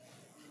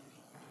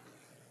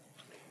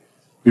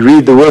We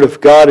read the word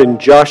of God in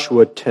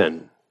Joshua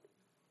 10.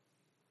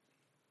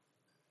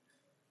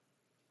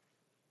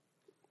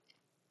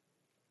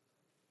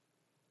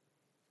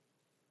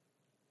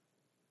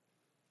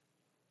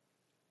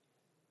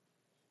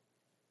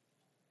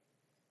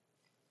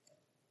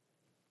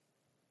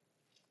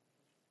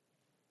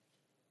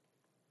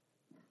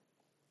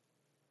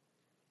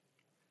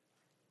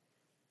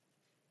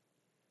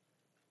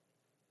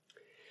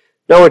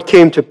 Now it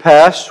came to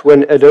pass,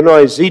 when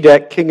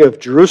Adonizedek, king of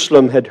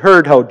Jerusalem, had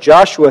heard how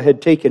Joshua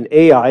had taken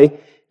Ai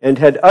and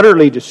had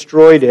utterly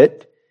destroyed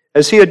it,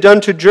 as he had done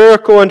to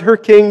Jericho and her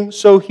king,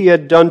 so he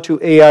had done to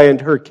Ai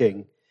and her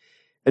king,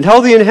 and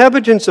how the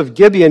inhabitants of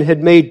Gibeon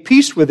had made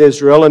peace with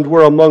Israel and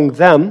were among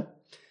them,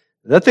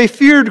 that they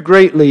feared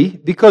greatly,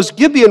 because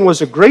Gibeon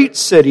was a great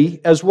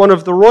city, as one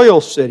of the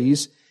royal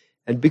cities,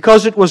 and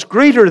because it was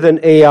greater than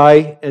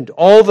Ai, and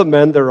all the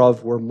men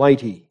thereof were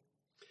mighty.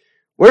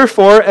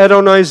 Wherefore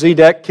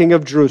Adonizedek, king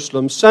of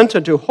Jerusalem, sent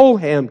unto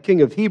Hoham,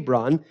 king of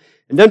Hebron,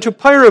 and unto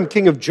Piram,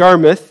 king of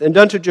Jarmuth, and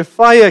unto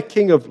Japhiah,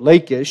 king of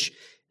Lachish,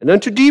 and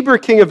unto Deber,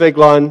 king of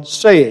Eglon,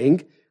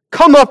 saying,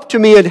 Come up to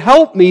me and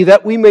help me,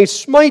 that we may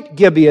smite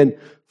Gibeon,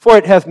 for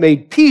it hath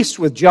made peace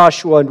with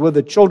Joshua and with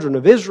the children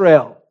of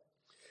Israel.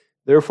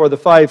 Therefore the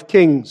 5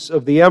 kings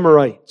of the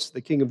Amorites,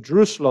 the king of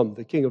Jerusalem,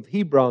 the king of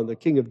Hebron, the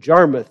king of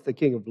Jarmuth, the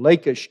king of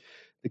Lachish,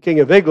 the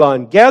king of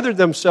Eglon, gathered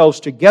themselves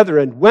together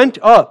and went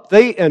up,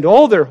 they and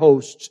all their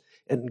hosts,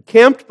 and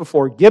encamped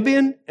before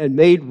Gibeon and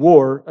made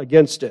war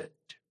against it.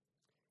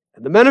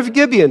 And the men of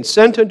Gibeon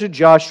sent unto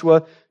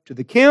Joshua to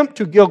the camp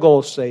to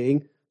Gilgal,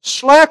 saying,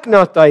 Slack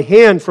not thy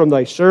hand from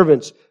thy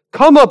servants.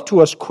 Come up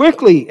to us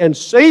quickly and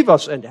save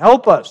us and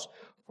help us.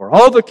 For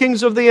all the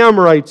kings of the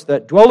Amorites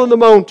that dwell in the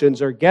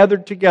mountains are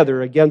gathered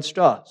together against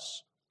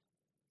us.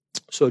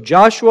 So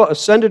Joshua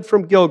ascended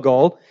from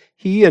Gilgal,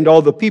 he and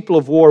all the people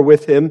of war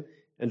with him,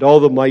 and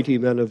all the mighty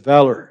men of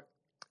valor.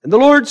 And the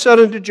Lord said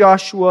unto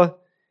Joshua,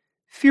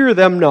 Fear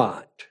them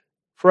not,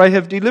 for I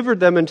have delivered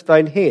them into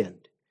thine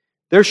hand.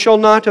 There shall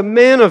not a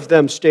man of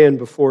them stand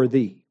before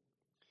thee.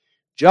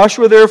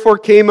 Joshua therefore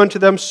came unto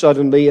them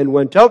suddenly, and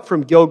went out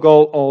from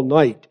Gilgal all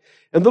night.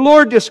 And the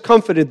Lord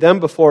discomfited them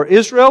before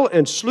Israel,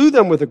 and slew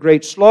them with a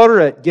great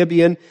slaughter at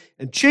Gibeon,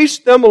 and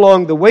chased them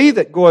along the way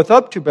that goeth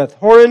up to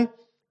Beth-horon,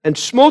 and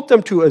smote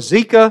them to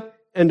Azekah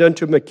and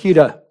unto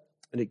Makkedah.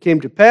 And it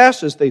came to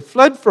pass, as they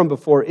fled from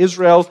before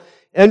Israel,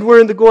 and were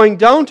in the going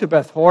down to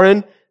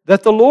Beth-horon,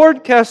 that the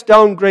Lord cast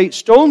down great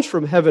stones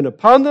from heaven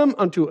upon them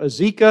unto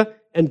Azekah,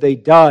 and they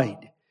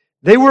died.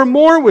 They were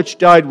more which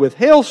died with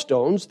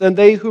hailstones than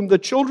they whom the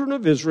children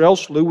of Israel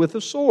slew with the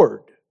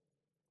sword.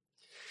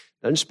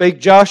 Then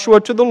spake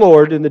Joshua to the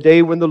Lord in the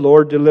day when the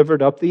Lord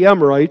delivered up the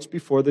Amorites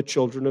before the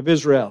children of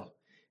Israel.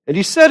 And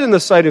he said in the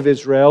sight of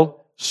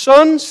Israel,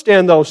 Sun,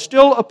 stand thou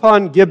still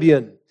upon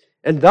Gibeon,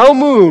 and thou,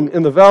 moon,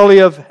 in the valley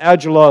of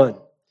Ajalon.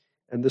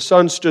 And the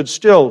sun stood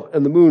still,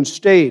 and the moon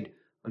stayed,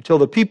 until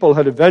the people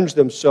had avenged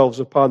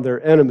themselves upon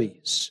their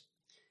enemies.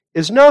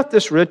 Is not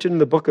this written in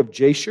the book of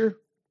Jasher?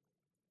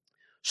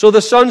 So the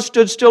sun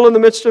stood still in the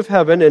midst of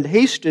heaven, and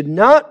hasted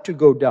not to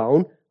go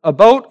down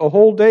about a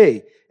whole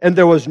day. And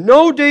there was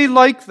no day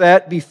like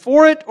that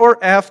before it or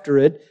after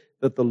it,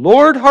 that the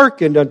Lord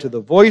hearkened unto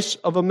the voice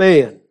of a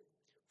man.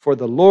 For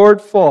the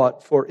Lord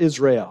fought for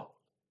Israel.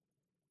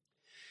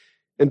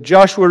 And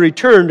Joshua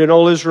returned, and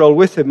all Israel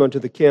with him, unto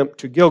the camp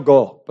to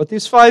Gilgal. But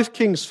these 5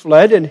 kings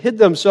fled, and hid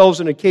themselves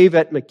in a cave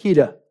at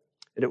Makkedah.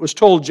 And it was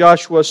told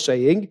Joshua,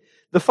 saying,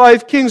 The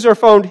 5 kings are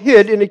found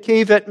hid in a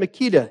cave at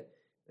Makkedah.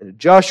 And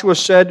Joshua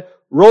said,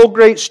 Roll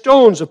great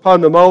stones upon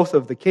the mouth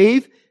of the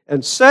cave,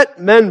 and set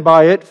men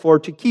by it for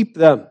to keep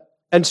them.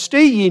 And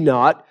stay ye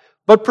not,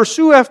 but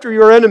pursue after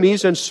your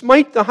enemies, and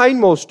smite the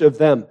hindmost of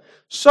them.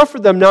 Suffer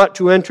them not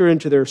to enter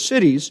into their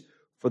cities,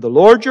 for the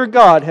Lord your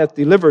God hath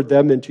delivered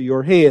them into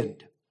your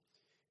hand.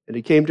 And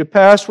it came to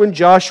pass, when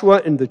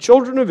Joshua and the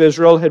children of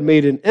Israel had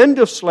made an end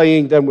of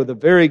slaying them with a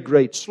very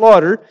great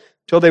slaughter,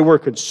 till they were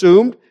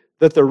consumed,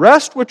 that the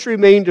rest which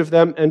remained of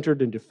them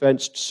entered into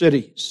fenced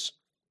cities.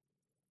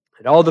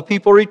 And all the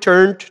people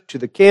returned to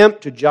the camp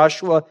to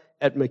Joshua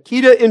at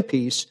Makkedah in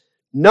peace.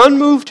 None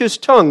moved his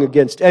tongue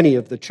against any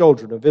of the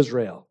children of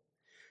Israel.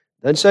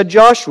 Then said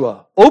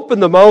Joshua, Open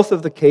the mouth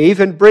of the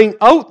cave, and bring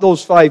out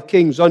those 5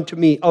 kings unto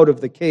me out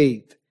of the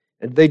cave.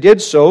 And they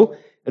did so,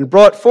 and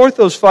brought forth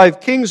those 5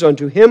 kings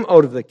unto him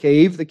out of the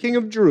cave, the king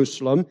of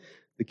Jerusalem,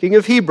 the king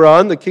of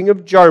Hebron, the king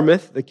of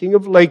Jarmuth, the king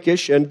of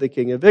Lachish, and the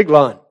king of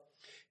Eglon.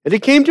 And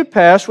it came to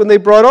pass, when they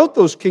brought out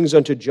those kings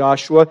unto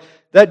Joshua,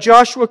 that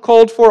Joshua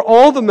called for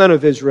all the men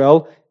of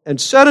Israel, and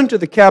said unto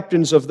the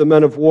captains of the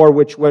men of war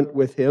which went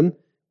with him,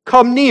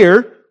 Come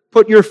near,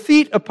 put your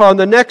feet upon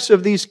the necks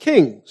of these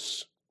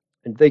kings.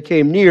 And they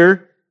came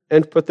near,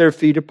 and put their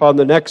feet upon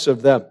the necks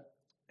of them.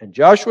 And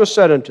Joshua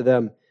said unto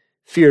them,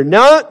 Fear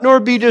not, nor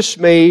be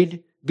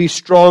dismayed. Be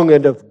strong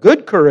and of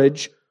good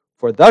courage,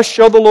 for thus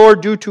shall the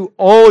Lord do to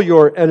all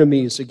your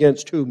enemies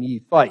against whom ye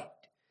fight.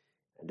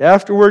 And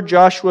afterward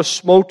Joshua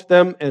smote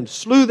them and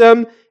slew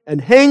them, and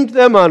hanged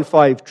them on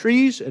 5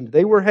 trees, and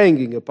they were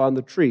hanging upon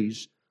the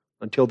trees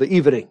until the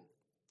evening.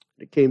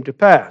 It came to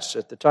pass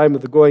at the time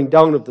of the going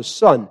down of the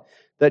sun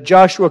that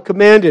Joshua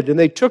commanded, and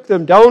they took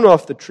them down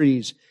off the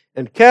trees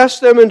and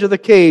cast them into the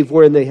cave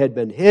wherein they had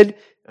been hid,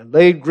 and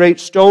laid great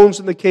stones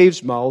in the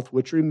cave's mouth,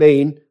 which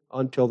remain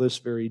until this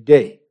very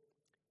day.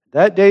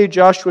 That day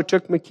Joshua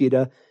took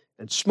Makkedah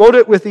and smote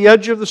it with the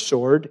edge of the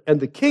sword, and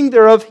the king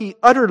thereof he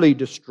utterly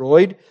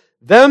destroyed,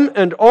 them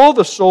and all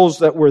the souls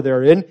that were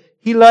therein.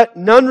 He let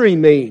none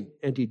remain,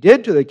 and he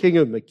did to the king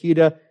of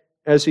Makkedah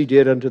as he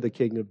did unto the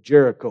king of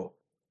Jericho.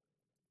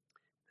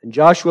 And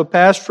Joshua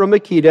passed from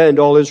Makkedah and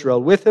all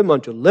Israel with him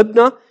unto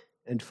Libnah,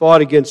 and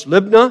fought against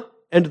Libnah,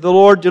 and the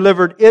Lord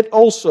delivered it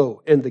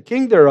also, and the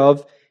king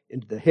thereof,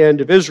 into the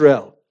hand of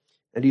Israel.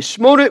 And he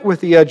smote it with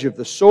the edge of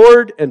the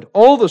sword, and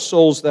all the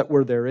souls that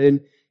were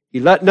therein. He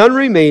let none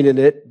remain in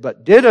it,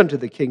 but did unto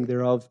the king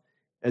thereof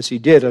as he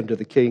did unto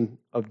the king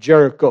of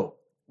Jericho.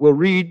 We'll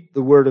read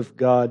the word of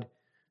God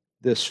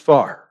this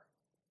far.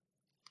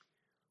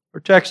 Our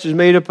text is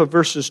made up of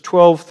verses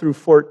 12 through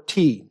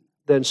 14.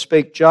 Then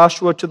spake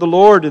Joshua to the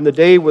Lord in the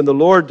day when the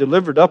Lord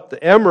delivered up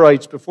the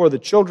Amorites before the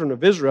children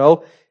of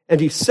Israel,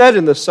 and he said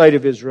in the sight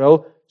of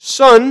Israel,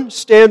 Sun,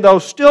 stand thou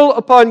still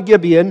upon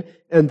Gibeon,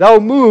 and thou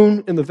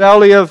moon in the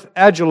valley of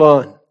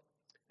Ajalon.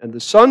 And the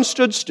sun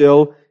stood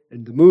still,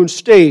 and the moon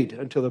stayed,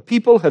 until the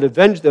people had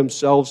avenged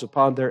themselves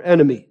upon their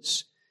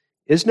enemies.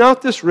 Is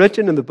not this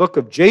written in the book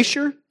of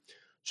Jasher?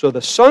 So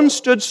the sun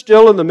stood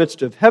still in the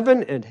midst of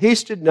heaven, and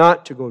hasted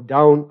not to go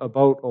down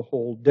about a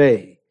whole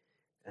day.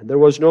 And there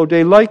was no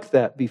day like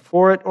that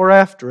before it or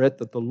after it,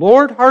 that the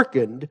Lord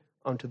hearkened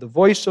unto the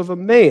voice of a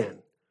man,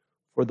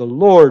 for the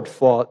Lord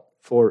fought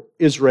for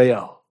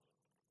Israel.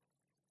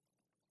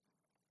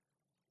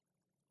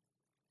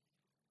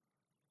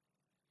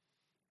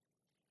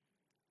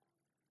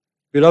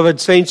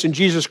 Beloved saints in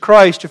Jesus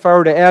Christ, if I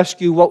were to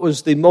ask you what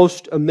was the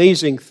most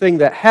amazing thing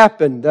that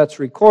happened that's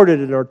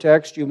recorded in our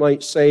text, you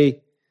might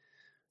say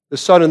the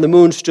sun and the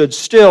moon stood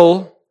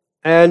still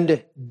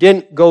and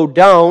didn't go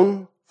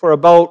down for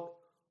about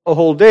a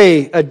whole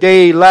day. A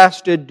day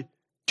lasted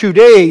 2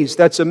 days.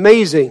 That's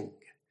amazing.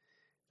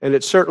 And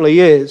it certainly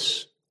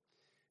is.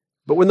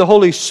 But when the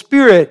Holy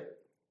Spirit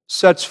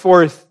sets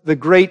forth the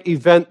great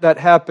event that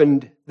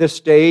happened this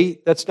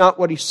day, that's not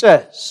what he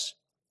says.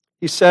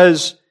 He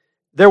says,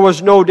 there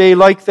was no day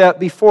like that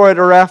before it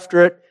or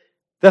after it,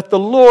 that the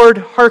Lord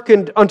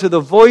hearkened unto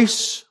the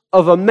voice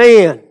of a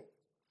man.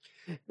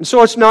 And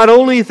so it's not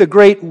only the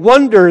great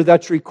wonder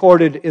that's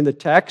recorded in the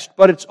text,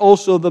 but it's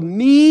also the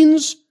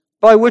means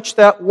by which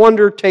that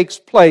wonder takes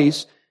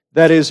place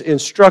that is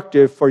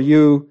instructive for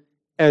you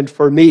and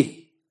for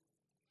me.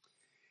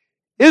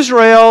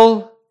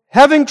 Israel,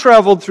 having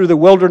traveled through the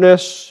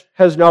wilderness,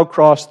 has now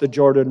crossed the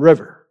Jordan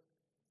River.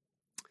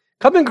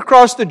 Coming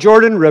across the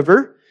Jordan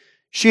River,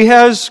 she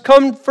has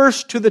come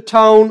first to the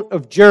town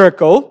of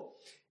Jericho,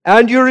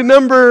 and you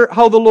remember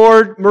how the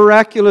Lord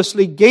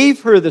miraculously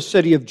gave her the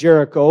city of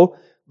Jericho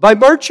by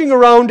marching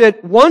around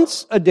it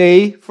once a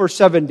day for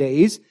 7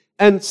 days,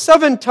 and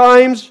 7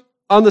 times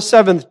on the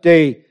 7th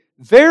day.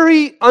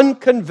 Very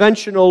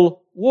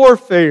unconventional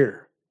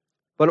warfare,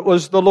 but it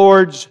was the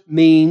Lord's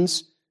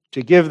means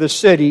to give the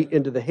city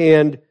into the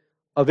hand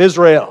of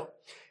Israel.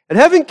 And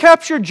having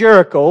captured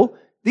Jericho,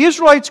 the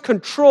Israelites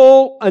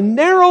control a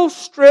narrow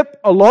strip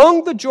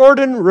along the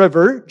Jordan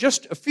River,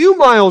 just a few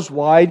miles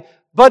wide,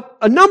 but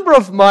a number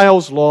of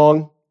miles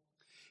long,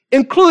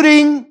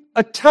 including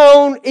a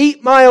town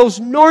 8 miles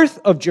north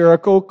of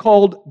Jericho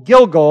called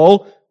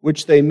Gilgal,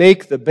 which they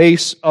make the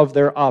base of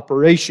their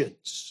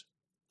operations.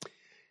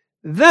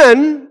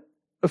 Then,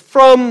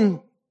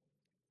 from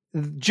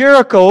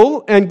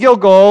Jericho and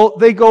Gilgal,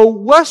 they go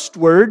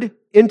westward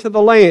into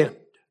the land.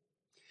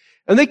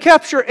 And they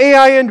capture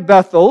Ai and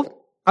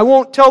Bethel. I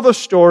won't tell the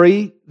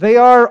story. They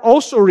are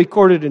also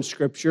recorded in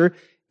Scripture,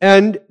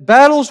 and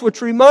battles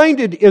which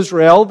reminded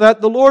Israel that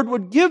the Lord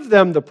would give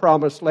them the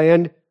promised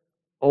land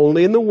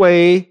only in the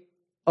way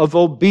of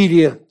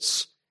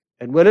obedience.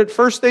 And when at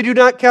first they do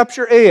not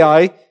capture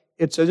Ai,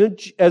 it's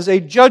as a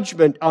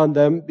judgment on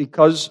them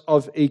because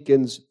of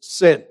Achan's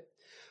sin.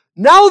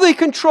 Now they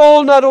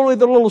control not only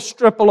the little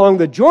strip along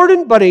the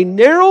Jordan, but a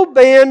narrow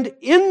band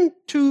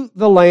into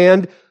the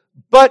land,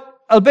 but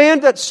a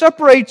band that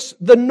separates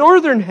the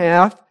northern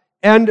half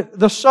and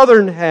the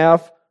southern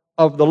half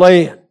of the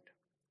land.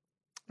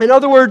 In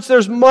other words,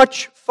 there's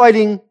much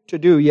fighting to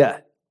do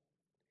yet.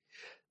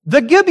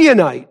 The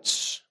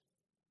Gibeonites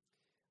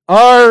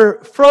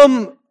are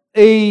from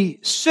a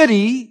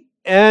city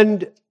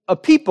and a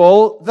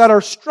people that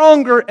are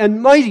stronger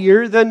and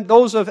mightier than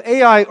those of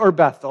Ai or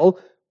Bethel,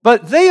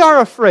 but they are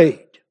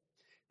afraid.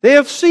 They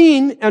have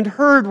seen and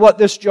heard what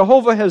this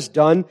Jehovah has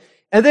done,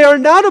 and they are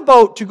not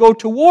about to go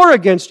to war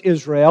against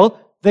Israel.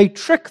 They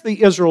trick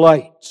the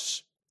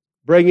Israelites,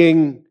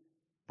 bringing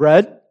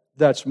bread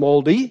that's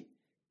moldy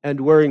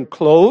and wearing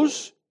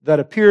clothes that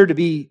appear to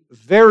be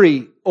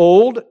very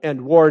old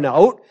and worn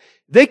out.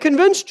 They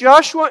convinced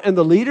Joshua and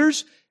the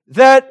leaders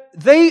that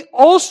they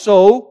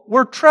also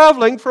were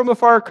traveling from a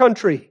far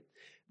country,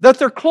 that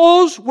their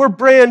clothes were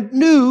brand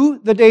new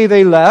the day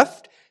they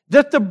left,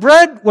 that the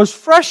bread was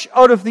fresh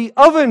out of the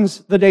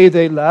ovens the day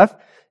they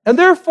left, and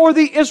therefore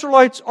the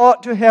Israelites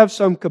ought to have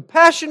some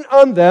compassion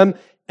on them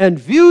and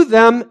view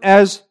them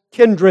as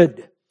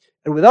kindred.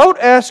 And without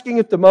asking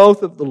at the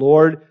mouth of the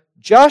Lord,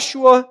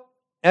 Joshua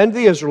and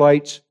the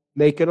Israelites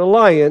make an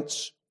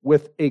alliance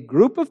with a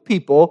group of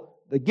people,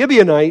 the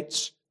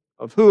Gibeonites,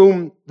 of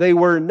whom they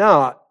were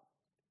not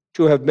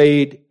to have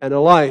made an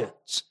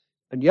alliance.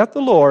 And yet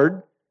the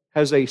Lord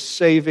has a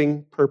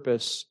saving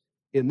purpose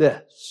in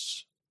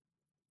this.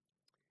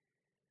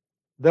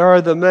 There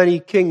are the many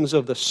kings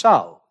of the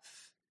south.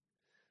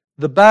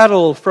 The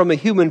battle from a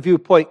human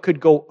viewpoint could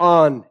go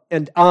on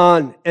and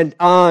on and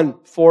on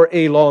for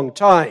a long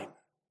time.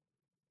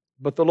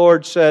 But the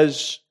Lord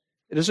says,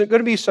 it isn't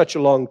going to be such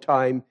a long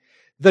time.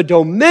 The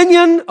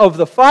dominion of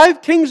the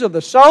 5 kings of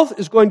the south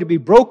is going to be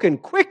broken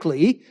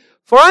quickly,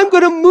 for I'm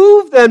going to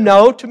move them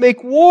now to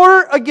make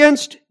war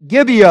against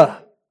Gibeon.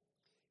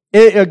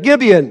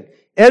 And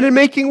in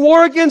making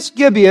war against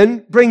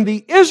Gibeon, bring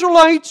the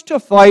Israelites to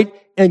fight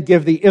and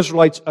give the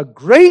Israelites a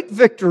great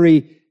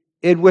victory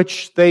in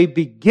which they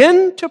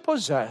begin to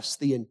possess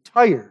the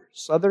entire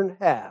southern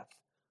half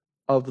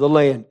of the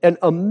land. An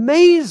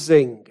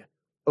amazing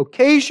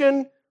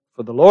occasion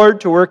for the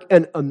Lord to work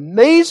an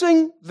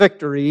amazing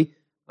victory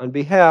on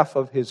behalf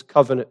of His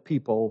covenant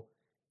people,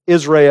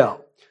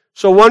 Israel.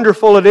 So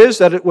wonderful it is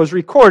that it was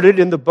recorded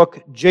in the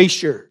book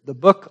Jasher, the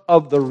book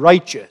of the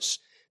righteous.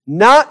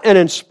 Not an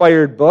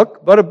inspired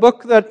book, but a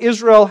book that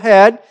Israel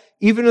had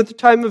even at the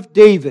time of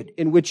David,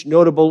 in which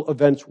notable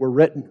events were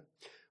written.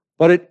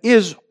 But it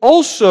is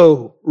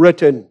also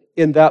written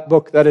in that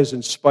book that is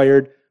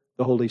inspired,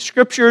 the Holy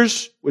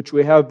Scriptures, which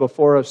we have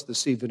before us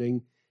this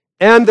evening,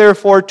 and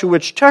therefore to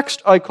which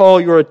text I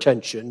call your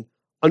attention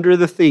under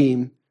the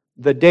theme,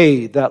 the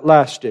day that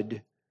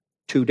lasted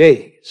 2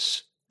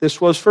 days.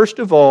 This was, first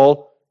of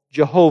all,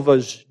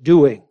 Jehovah's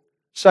doing.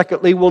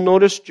 Secondly, we'll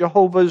notice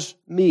Jehovah's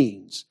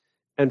means.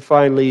 And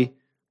finally,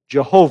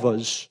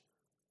 Jehovah's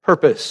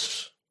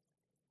purpose.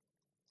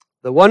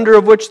 The wonder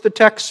of which the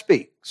text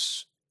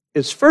speaks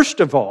is, first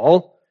of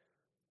all,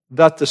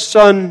 that the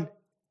sun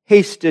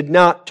hasted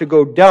not to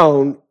go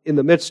down in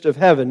the midst of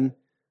heaven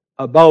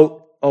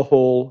about a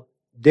whole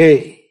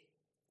day.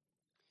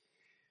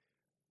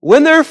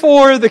 When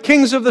therefore the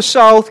kings of the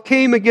south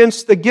came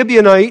against the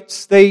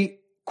Gibeonites, they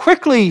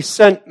quickly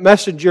sent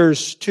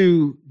messengers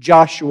to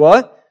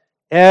Joshua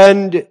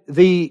and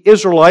the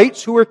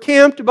Israelites, who were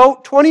camped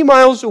about 20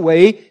 miles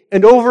away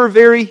and over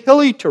very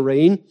hilly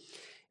terrain.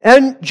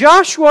 And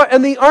Joshua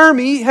and the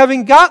army,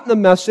 having gotten the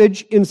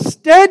message,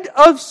 instead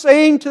of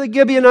saying to the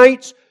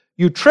Gibeonites,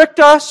 "You tricked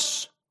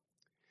us,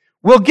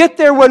 we'll get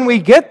there when we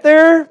get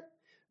there.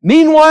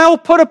 Meanwhile,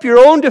 put up your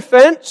own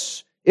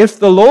defense. If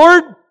the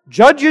Lord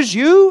judges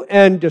you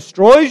and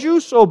destroys you,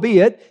 so be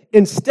it."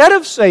 Instead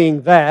of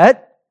saying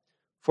that,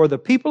 for the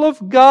people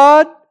of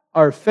God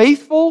are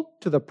faithful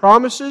to the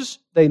promises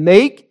they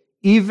make,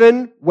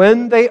 even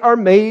when they are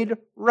made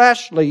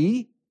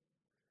rashly,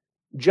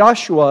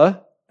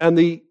 Joshua and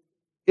the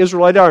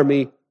Israelite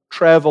army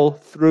travel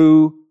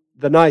through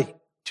the night.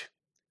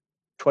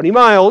 20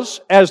 miles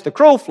as the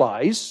crow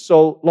flies,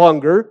 so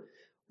longer,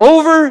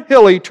 over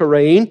hilly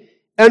terrain,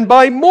 and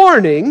by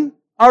morning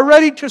are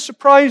ready to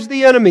surprise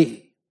the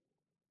enemy.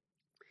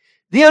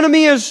 The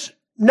enemy is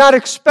not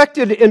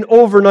expected an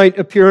overnight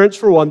appearance,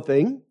 for one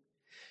thing.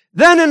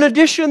 Then, in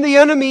addition, the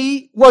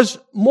enemy was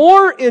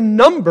more in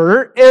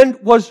number and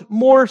was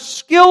more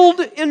skilled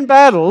in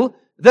battle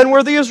than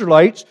were the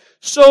Israelites.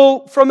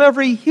 So, from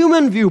every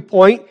human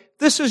viewpoint,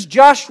 this is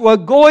Joshua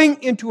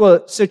going into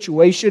a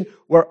situation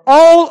where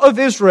all of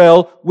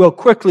Israel will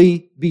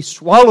quickly be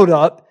swallowed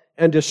up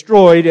and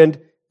destroyed and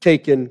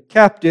taken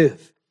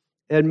captive.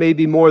 And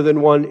maybe more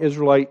than one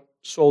Israelite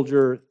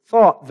soldier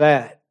thought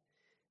that.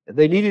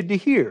 They needed to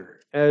hear,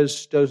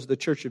 as does the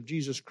Church of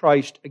Jesus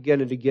Christ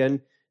again and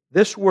again,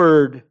 this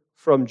word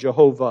from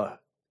Jehovah.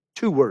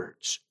 2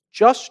 words,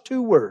 just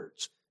 2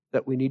 words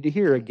that we need to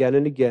hear again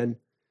and again.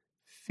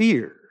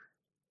 Fear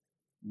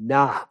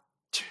not.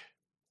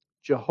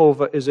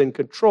 Jehovah is in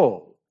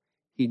control.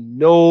 He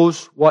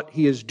knows what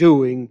He is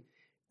doing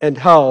and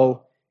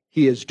how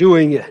He is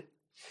doing it.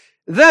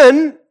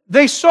 Then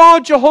they saw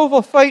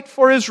Jehovah fight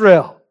for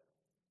Israel.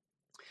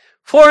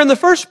 For in the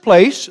first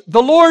place,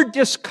 the Lord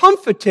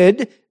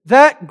discomfited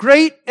that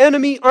great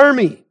enemy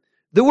army.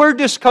 The word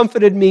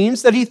discomfited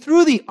means that He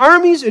threw the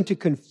armies into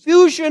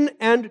confusion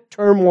and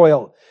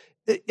turmoil.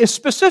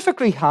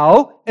 Specifically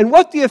how and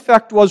what the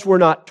effect was, we're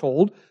not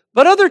told.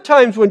 But other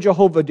times when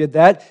Jehovah did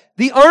that,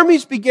 the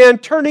armies began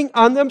turning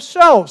on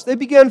themselves. They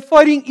began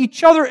fighting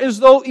each other as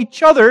though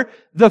each other,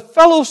 the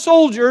fellow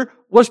soldier,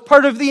 was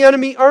part of the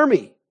enemy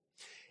army.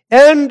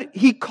 And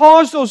He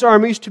caused those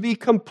armies to be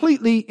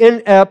completely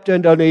inept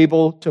and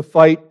unable to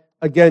fight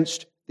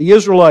against the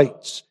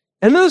Israelites.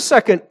 And in the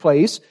second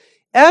place,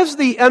 as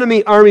the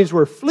enemy armies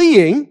were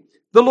fleeing,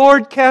 the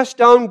Lord cast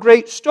down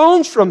great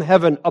stones from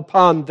heaven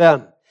upon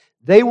them.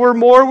 They were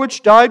more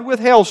which died with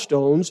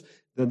hailstones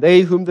than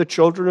they whom the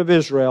children of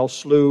Israel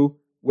slew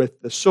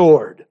with the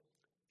sword.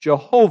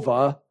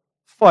 Jehovah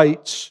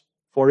fights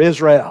for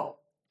Israel.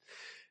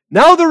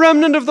 Now the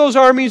remnant of those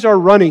armies are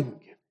running,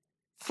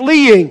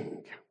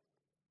 fleeing.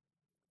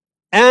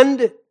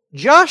 And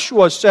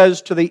Joshua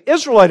says to the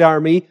Israelite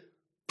army,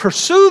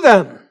 pursue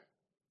them.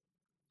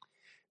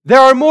 There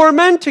are more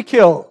men to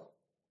kill.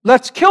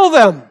 Let's kill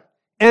them.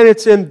 And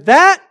it's at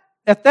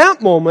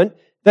that moment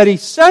that he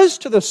says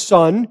to the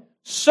sun,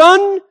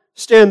 Sun,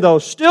 stand thou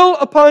still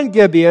upon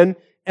Gibeon,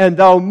 and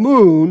thou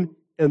moon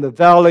in the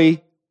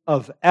valley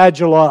of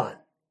Ajalon.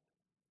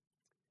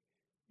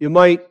 You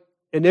might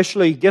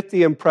initially get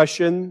the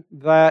impression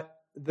that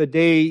the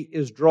day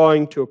is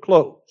drawing to a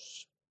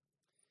close.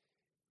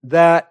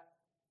 That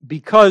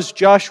because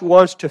Joshua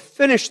wants to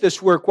finish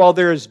this work while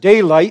there is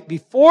daylight,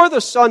 before the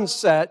sun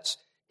sets,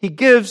 he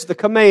gives the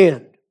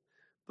command.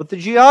 But the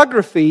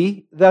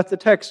geography that the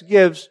text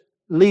gives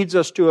leads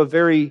us to a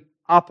very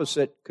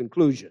opposite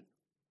conclusion.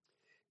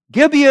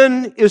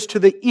 Gibeon is to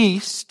the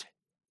east,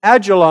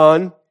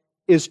 Ajalon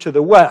is to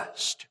the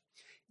west.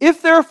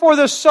 If therefore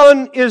the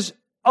sun is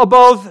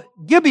above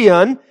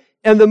Gibeon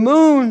and the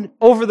moon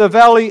over the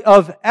valley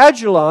of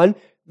Ajalon,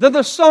 then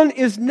the sun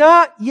is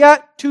not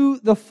yet to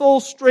the full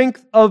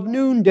strength of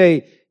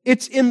noonday.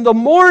 It's in the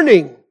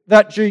morning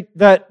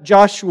that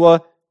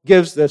Joshua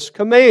gives this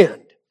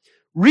command.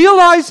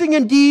 Realizing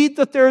indeed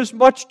that there is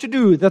much to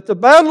do, that the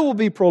battle will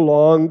be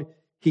prolonged,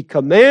 he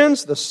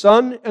commands the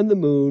sun and the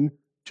moon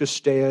to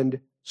stand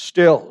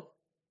still.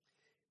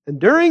 And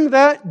during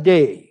that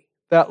day,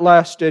 that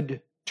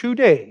lasted 2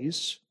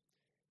 days,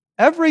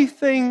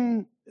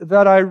 everything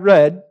that I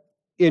read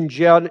in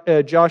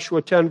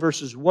Joshua 10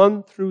 verses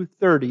 1 through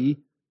 30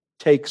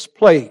 takes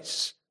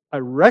place. I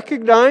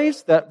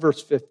recognize that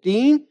verse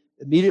 15,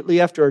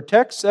 immediately after our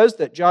text, says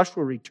that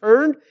Joshua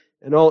returned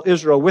and all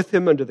Israel with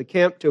him unto the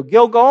camp till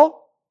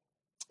Gilgal.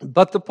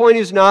 But the point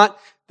is not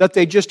that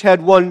they just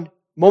had one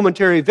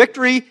momentary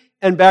victory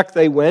and back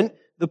they went.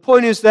 The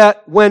point is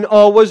that when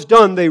all was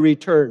done, they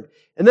returned.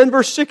 And then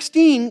verse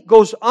 16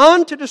 goes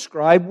on to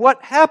describe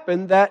what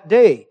happened that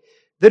day.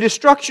 The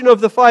destruction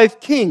of the 5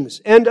 kings,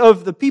 and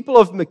of the people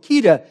of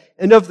Makkedah,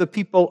 and of the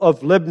people of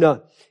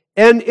Libnah.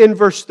 And in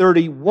verse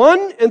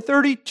 31 and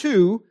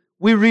 32,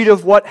 we read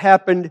of what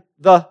happened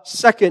the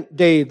second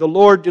day. The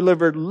Lord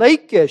delivered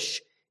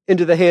Lachish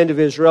into the hand of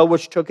Israel,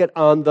 which took it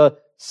on the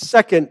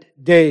second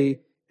day,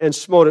 and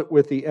smote it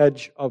with the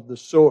edge of the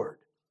sword.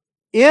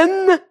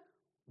 In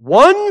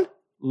one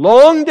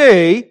long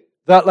day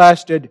that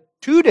lasted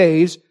 2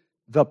 days,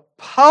 the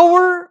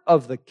power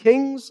of the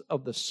kings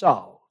of the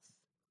south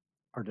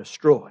are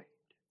destroyed.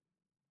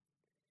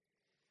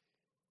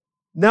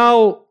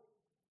 Now,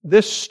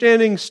 this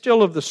standing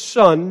still of the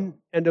sun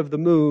and of the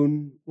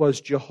moon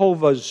was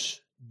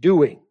Jehovah's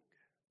doing.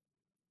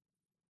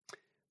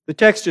 The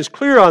text is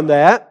clear on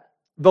that.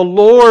 The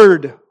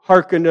Lord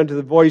hearkened unto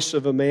the voice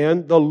of a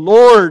man. The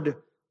Lord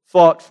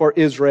fought for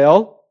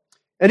Israel.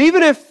 And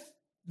even if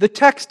the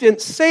text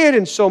didn't say it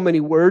in so many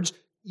words,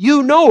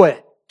 you know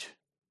it.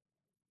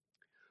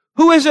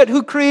 Who is it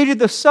who created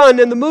the sun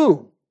and the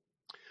moon?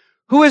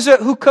 Who is it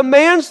who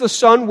commands the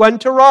sun when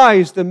to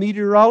rise? The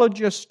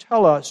meteorologists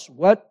tell us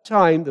what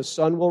time the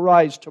sun will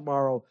rise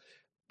tomorrow.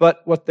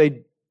 But what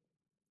they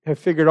have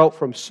figured out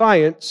from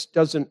science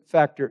doesn't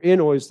factor in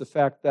always the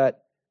fact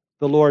that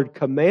the Lord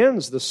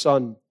commands the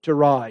sun to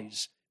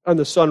rise, and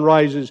the sun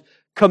rises,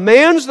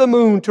 commands the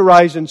moon to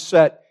rise and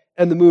set,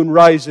 and the moon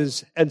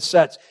rises and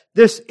sets.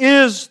 This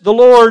is the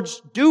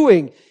Lord's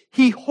doing.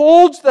 He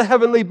holds the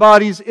heavenly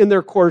bodies in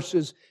their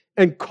courses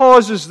and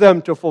causes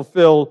them to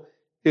fulfill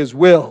His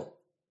will.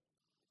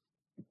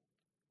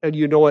 And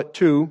you know it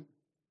too,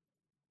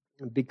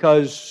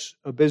 because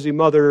a busy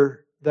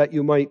mother that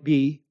you might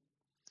be,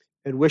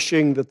 and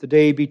wishing that the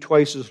day be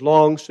twice as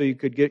long so you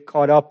could get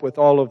caught up with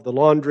all of the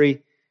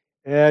laundry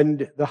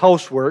and the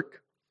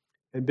housework,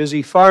 and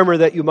busy farmer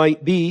that you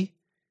might be,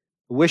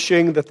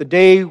 wishing that the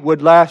day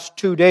would last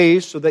 2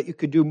 days so that you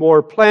could do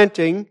more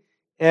planting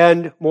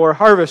and more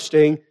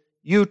harvesting,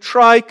 you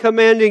try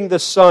commanding the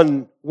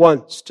sun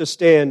once to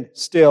stand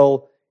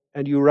still,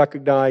 and you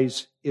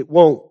recognize it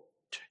won't.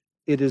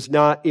 It is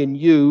not in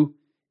you,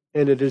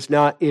 and it is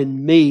not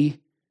in me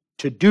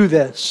to do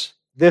this.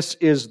 This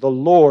is the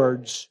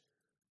Lord's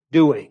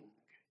doing.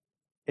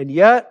 And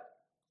yet,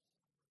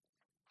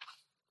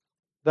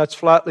 that's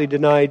flatly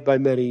denied by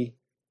many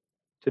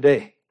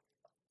today.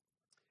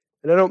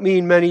 And I don't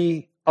mean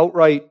many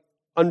outright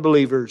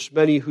unbelievers,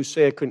 many who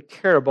say I couldn't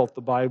care about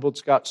the Bible,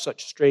 it's got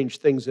such strange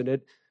things in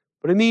it,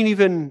 but I mean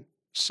even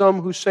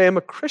some who say I'm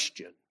a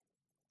Christian.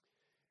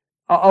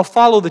 I'll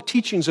follow the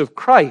teachings of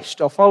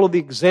Christ. I'll follow the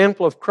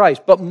example of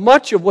Christ. But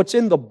much of what's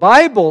in the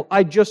Bible,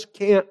 I just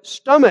can't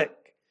stomach.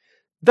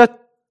 That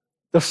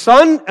the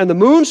sun and the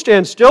moon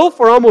stand still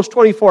for almost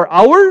 24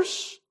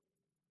 hours?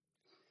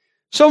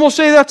 Some will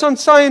say that's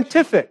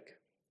unscientific.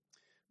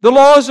 The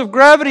laws of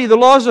gravity, the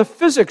laws of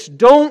physics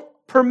don't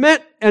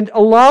permit and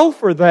allow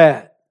for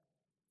that.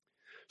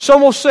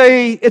 Some will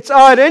say it's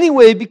odd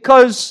anyway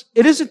because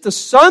it isn't the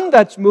sun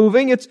that's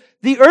moving, it's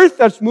the earth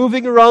that's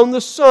moving around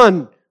the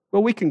sun.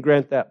 Well, we can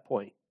grant that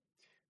point.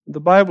 The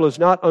Bible is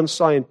not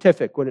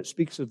unscientific when it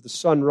speaks of the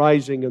sun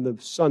rising and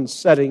the sun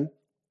setting,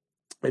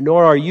 and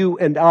nor are you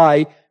and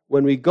I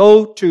when we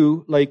go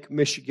to Lake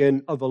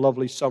Michigan of a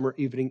lovely summer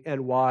evening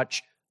and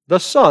watch the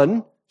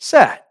sun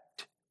set.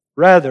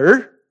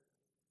 Rather,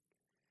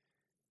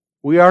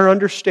 we are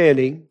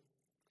understanding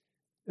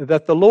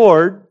that the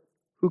Lord,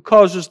 who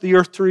causes the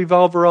earth to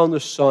revolve around the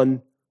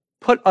sun,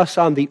 put us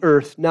on the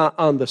earth, not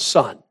on the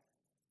sun.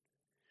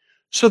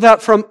 So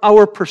that from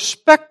our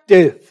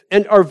perspective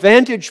and our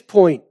vantage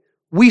point,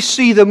 we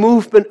see the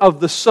movement of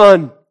the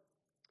sun.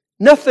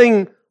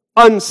 Nothing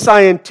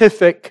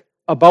unscientific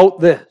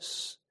about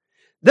this.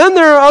 Then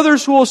there are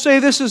others who will say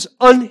this is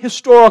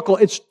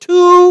unhistorical. It's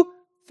too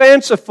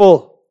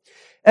fanciful.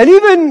 And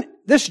even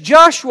this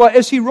Joshua,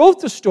 as he wrote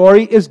the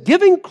story, is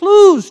giving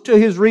clues to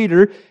his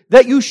reader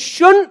that you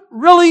shouldn't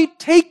really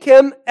take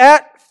him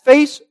at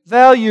face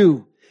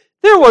value.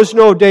 There was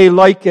no day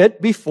like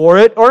it, before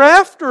it, or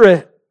after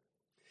it.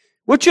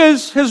 Which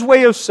is his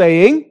way of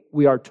saying,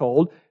 we are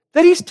told,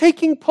 that he's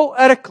taking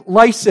poetic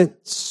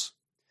license.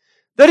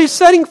 That he's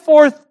setting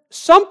forth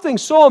something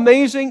so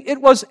amazing,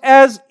 it was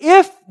as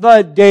if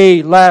the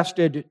day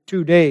lasted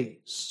 2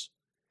 days.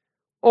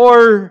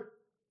 Or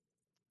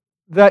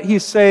that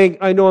he's saying,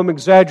 I know I'm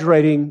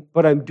exaggerating,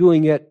 but I'm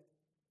doing it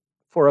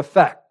for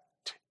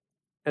effect.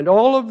 And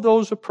all of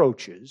those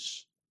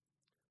approaches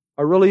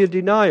are really a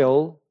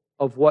denial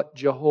of what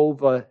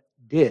Jehovah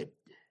did.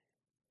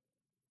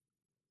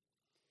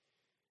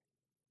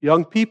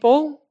 Young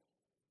people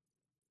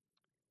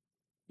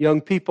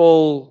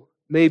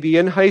may be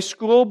in high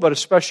school, but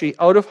especially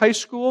out of high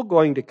school,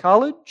 going to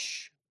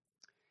college,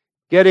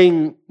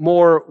 getting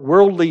more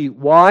worldly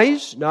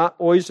wise, not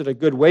always in a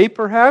good way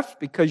perhaps,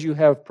 because you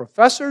have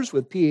professors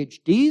with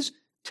PhDs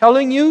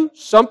telling you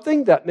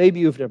something that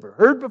maybe you've never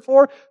heard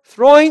before,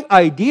 throwing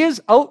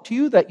ideas out to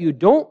you that you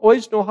don't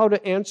always know how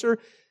to answer.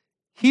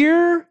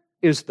 Here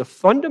is the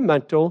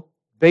fundamental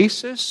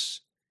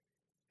basis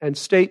and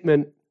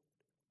statement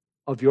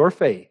of your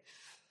faith.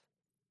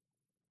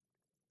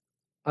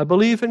 I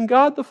believe in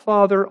God the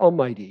Father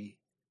Almighty,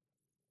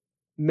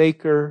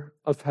 maker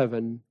of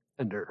heaven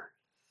and earth.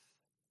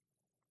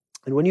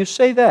 And when you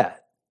say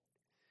that,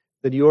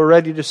 then you are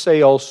ready to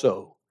say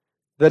also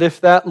that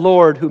if that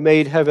Lord who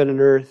made heaven and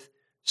earth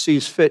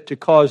sees fit to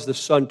cause the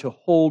sun to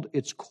hold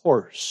its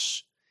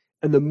course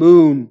and the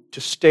moon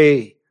to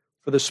stay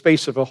for the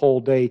space of a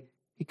whole day,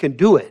 He can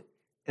do it.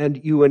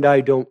 And you and I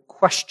don't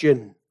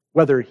question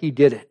whether He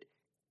did it.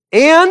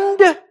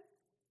 And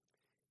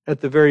at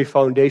the very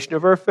foundation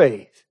of our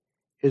faith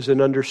is an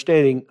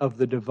understanding of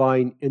the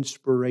divine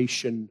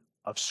inspiration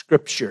of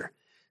Scripture.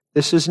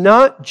 This is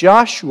not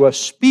Joshua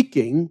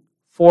speaking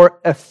for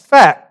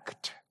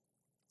effect.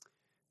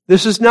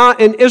 This is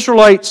not an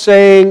Israelite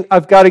saying,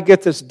 I've got to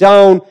get this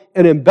down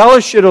and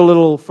embellish it a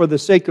little for the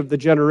sake of the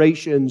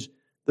generations.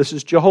 This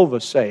is Jehovah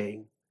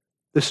saying,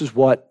 this is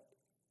what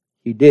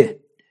He did.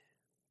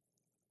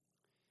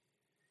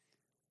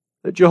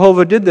 That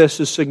Jehovah did this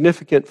is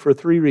significant for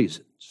 3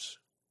 reasons.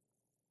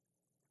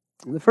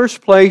 In the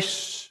first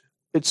place,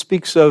 it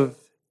speaks of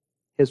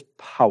His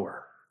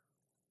power.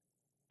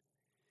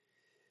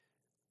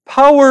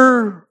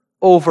 Power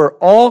over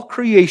all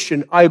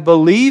creation. I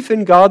believe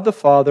in God the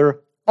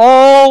Father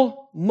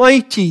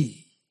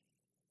Almighty.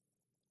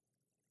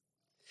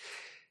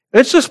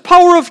 It's this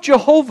power of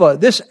Jehovah,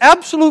 this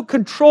absolute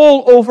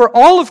control over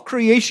all of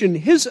creation,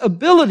 His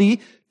ability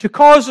to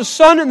cause the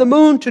sun and the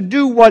moon to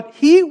do what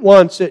He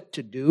wants it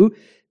to do,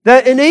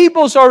 that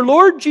enables our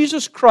Lord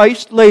Jesus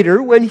Christ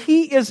later, when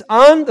He is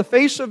on the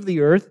face of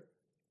the earth,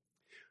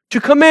 to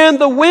command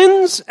the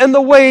winds and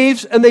the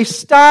waves, and they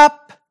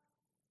stop,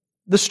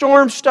 the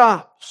storm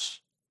stops.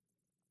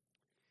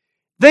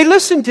 They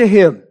listen to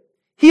Him.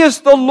 He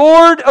is the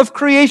Lord of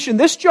creation.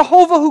 This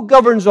Jehovah who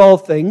governs all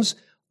things,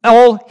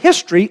 all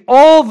history,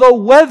 all the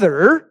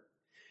weather,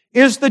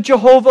 is the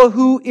Jehovah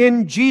who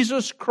in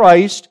Jesus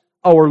Christ,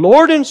 our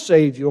Lord and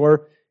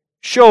Savior,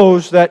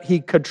 shows that He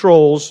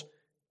controls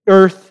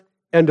earth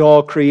and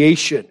all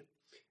creation.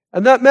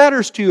 And that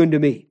matters to you and to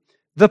me.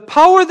 The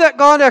power that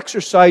God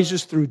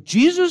exercises through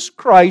Jesus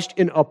Christ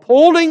in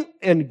upholding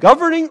and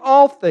governing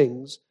all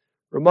things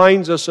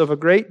reminds us of a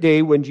great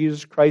day when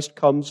Jesus Christ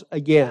comes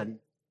again.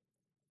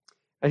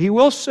 And He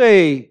will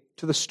say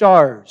to the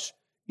stars,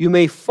 you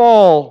may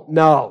fall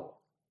now.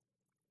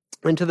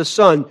 And to the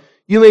sun,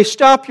 you may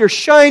stop your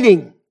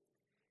shining.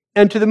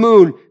 And to the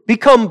moon,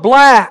 become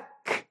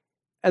black.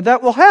 And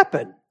that will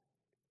happen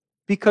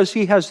because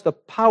He has the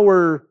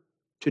power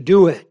to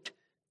do it.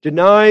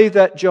 Deny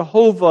that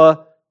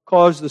Jehovah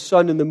caused the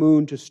sun and the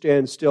moon to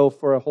stand still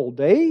for a whole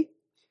day,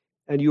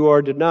 and you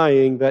are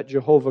denying that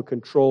Jehovah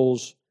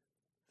controls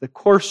the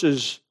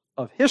courses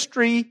of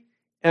history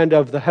and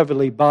of the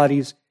heavenly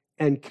bodies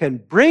and can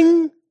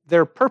bring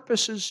their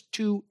purposes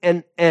to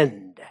an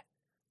end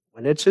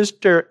when it's His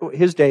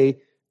day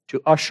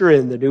to usher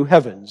in the new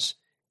heavens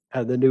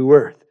and the new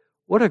earth.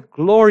 What a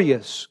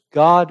glorious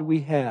God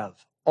we have,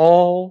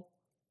 all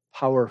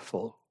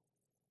powerful.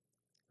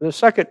 In the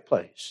second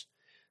place,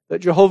 that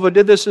Jehovah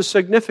did this is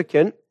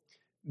significant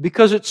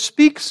because it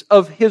speaks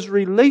of his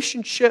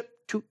relationship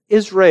to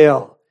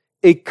Israel,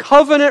 a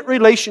covenant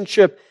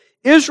relationship.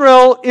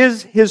 Israel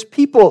is his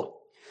people.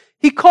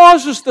 He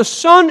causes the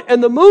sun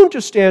and the moon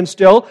to stand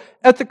still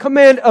at the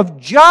command of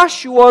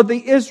Joshua,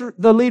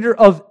 the leader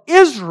of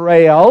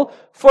Israel,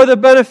 for the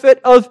benefit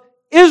of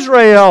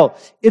Israel.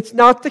 It's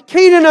not the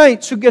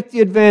Canaanites who get the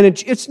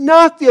advantage. It's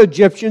not the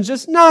Egyptians.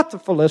 It's not the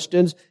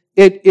Philistines.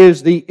 It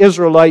is the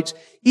Israelites.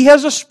 He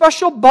has a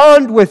special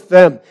bond with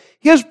them.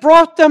 He has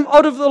brought them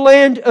out of the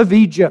land of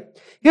Egypt.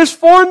 He has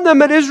formed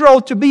them in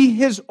Israel to be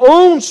his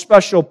own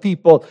special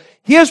people.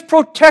 He has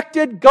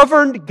protected,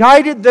 governed,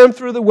 guided them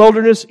through the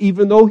wilderness,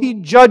 even though he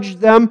judged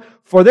them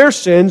for their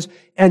sins.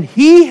 And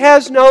he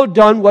has now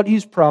done what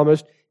he's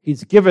promised.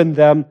 He's given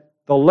them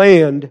the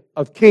land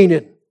of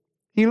Canaan.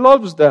 He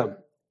loves them.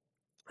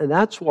 And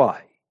that's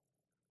why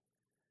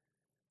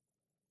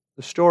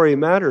the story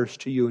matters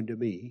to you and to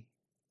me,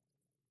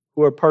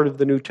 who are part of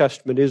the New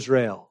Testament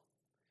Israel,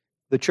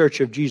 the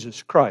Church of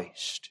Jesus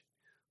Christ,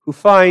 who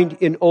find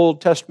in Old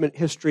Testament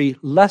history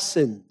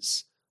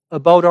lessons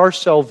about our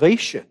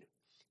salvation,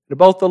 and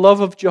about the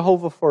love of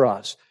Jehovah for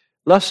us,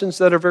 lessons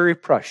that are very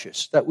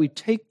precious, that we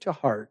take to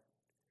heart.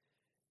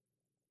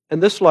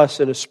 And this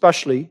lesson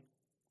especially,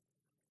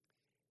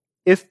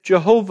 if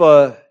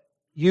Jehovah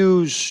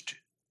used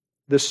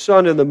the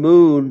sun and the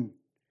moon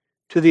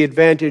to the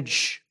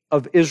advantage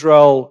of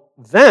Israel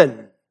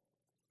then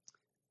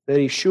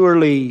he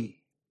surely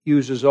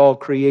uses all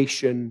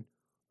creation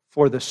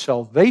for the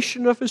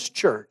salvation of his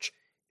church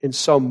in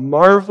some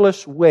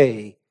marvelous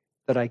way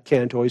that I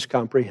can't always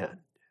comprehend.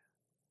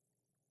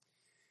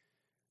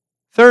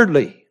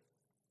 Thirdly,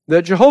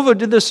 that Jehovah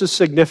did this is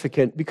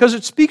significant because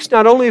it speaks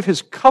not only of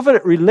his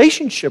covenant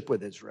relationship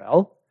with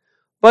Israel,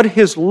 but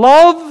his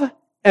love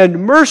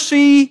and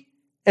mercy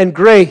and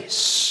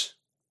grace.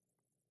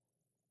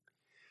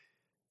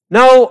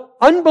 Now,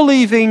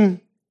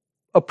 unbelieving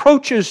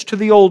approaches to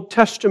the Old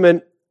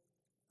Testament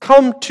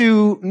come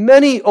to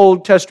many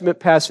Old Testament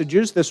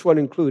passages, this one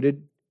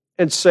included,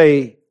 and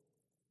say,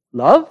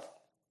 love?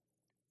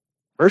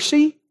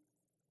 Mercy?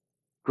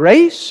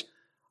 Grace?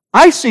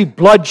 I see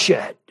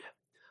bloodshed.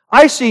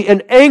 I see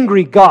an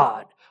angry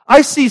God.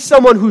 I see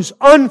someone who's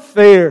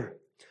unfair.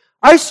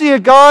 I see a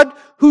God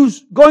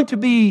who's going to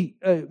be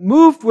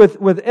moved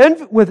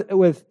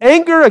with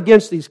anger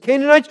against these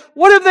Canaanites.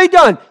 What have they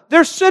done?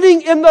 They're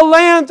sitting in the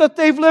land that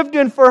they've lived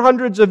in for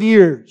hundreds of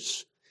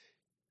years.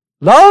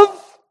 Love?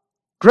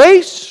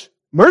 Grace?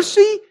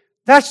 Mercy?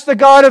 That's the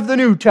God of the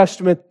New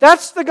Testament.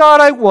 That's the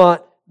God I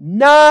want,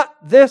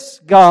 not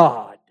this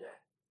God.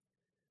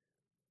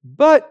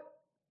 But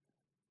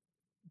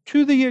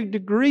to the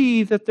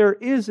degree that there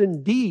is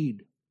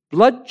indeed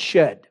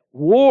bloodshed,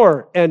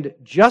 war, and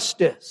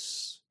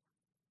justice,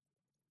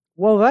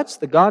 well, that's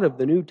the God of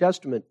the New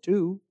Testament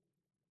too.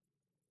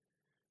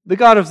 The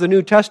God of the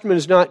New Testament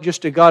is not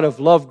just a God of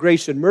love,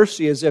 grace, and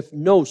mercy, as if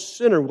no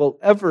sinner will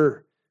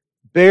ever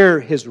bear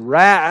his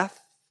wrath.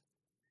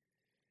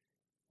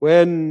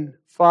 When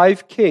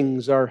 5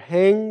 kings are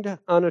hanged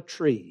on a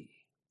tree,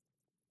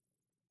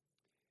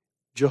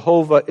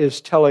 Jehovah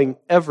is telling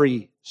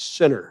every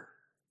sinner,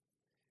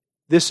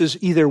 this is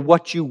either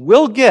what you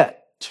will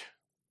get,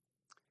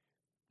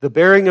 the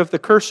bearing of the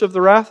curse of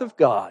the wrath of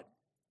God,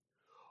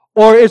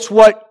 or it's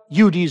what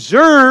you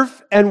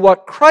deserve and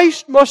what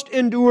Christ must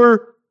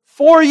endure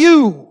for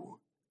you.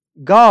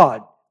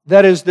 God,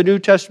 that is the New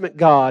Testament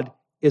God,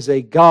 is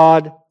a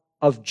God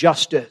of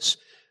justice.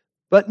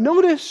 But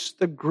notice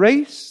the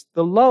grace,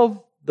 the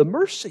love, the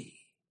mercy.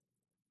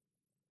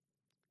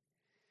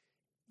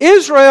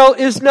 Israel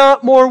is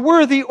not more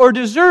worthy or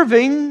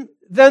deserving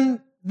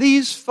than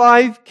these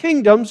 5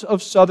 kingdoms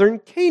of southern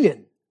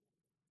Canaan.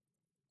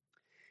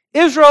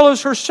 Israel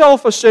is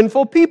herself a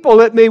sinful people.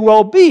 It may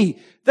well be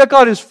that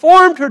God has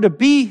formed her to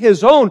be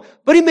His own,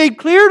 but He made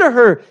clear to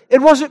her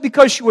it wasn't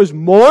because she was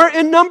more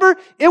in number.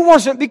 It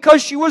wasn't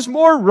because she was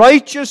more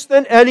righteous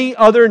than any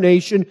other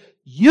nation.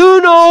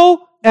 You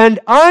know, and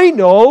I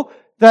know,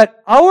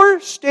 that our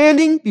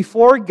standing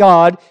before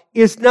God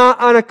is not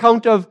on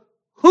account of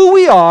who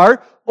we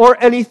are or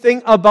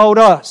anything about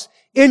us.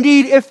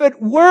 Indeed, if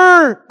it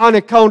were on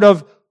account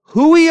of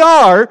who we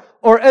are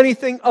or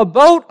anything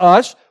about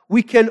us,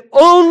 we can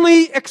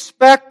only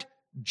expect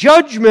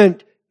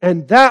judgment.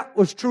 And that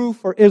was true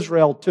for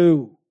Israel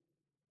too.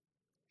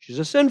 She's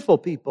a sinful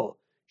people.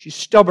 She's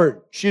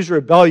stubborn. She's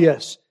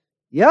rebellious.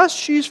 Yes,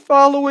 she's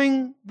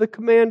following the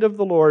command of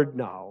the Lord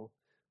now.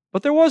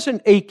 But there was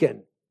an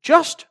Achan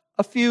just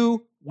a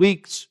few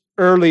weeks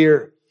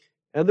earlier.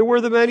 And there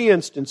were the many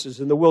instances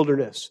in the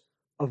wilderness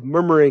of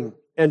murmuring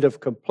and of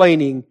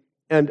complaining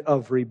and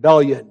of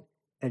rebellion.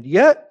 And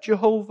yet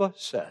Jehovah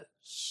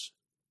says,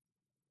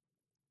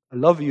 I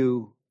love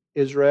you,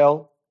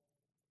 Israel.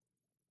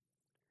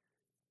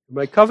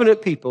 My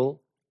covenant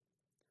people,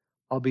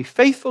 I'll be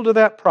faithful to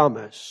that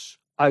promise.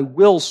 I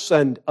will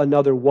send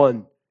another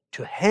one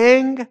to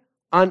hang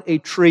on a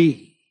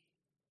tree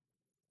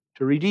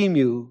to redeem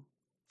you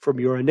from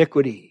your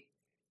iniquity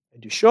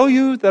And to show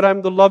you that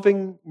I'm the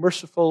loving,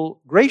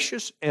 merciful,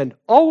 gracious, and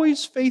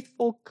always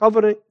faithful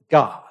covenant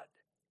God,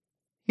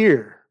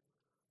 here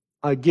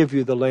I give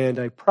you the land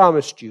I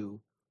promised you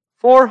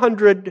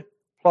 400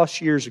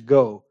 plus years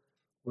ago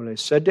when I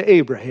said to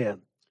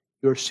Abraham,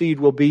 your seed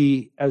will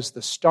be as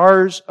the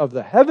stars of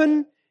the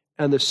heaven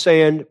and the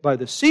sand by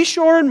the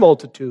seashore in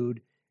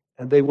multitude,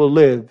 and they will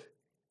live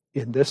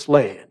in this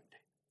land.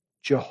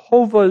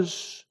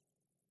 Jehovah's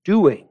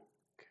doing.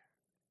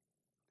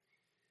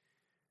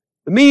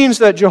 The means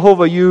that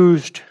Jehovah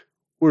used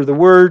were the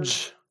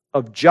words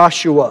of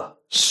Joshua,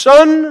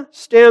 Sun,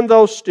 stand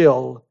thou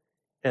still,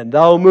 and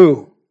thou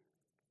moon.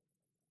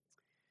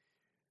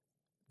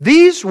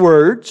 These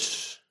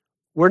words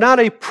were not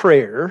a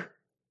prayer.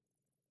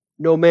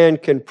 No man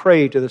can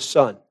pray to the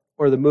sun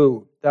or the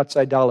moon. That's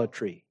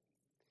idolatry.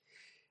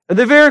 And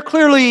they very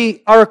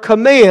clearly are a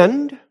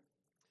command,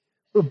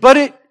 but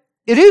it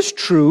is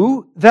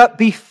true that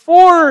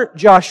before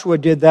Joshua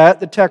did that,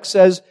 the text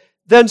says,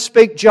 then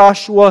spake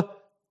Joshua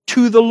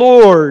to the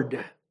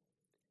Lord,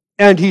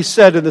 and he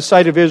said in the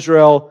sight of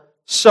Israel,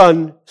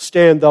 Sun,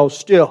 stand thou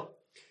still.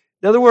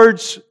 In other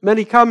words,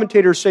 many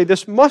commentators say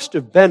this must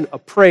have been a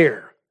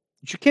prayer.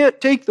 But you can't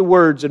take the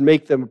words and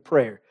make them a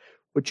prayer.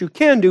 What you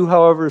can do,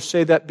 however, is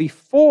say that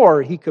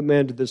before he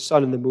commanded the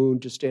sun and the moon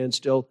to stand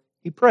still,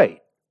 he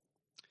prayed.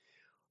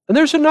 And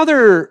there's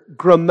another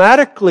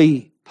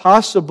grammatically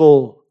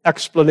possible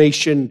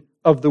explanation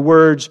of the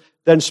words,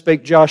 then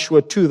spake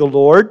Joshua to the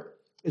Lord.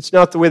 It's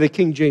not the way the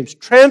King James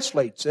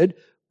translates it,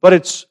 but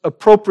it's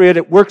appropriate.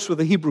 It works with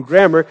the Hebrew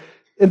grammar.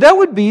 And that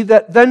would be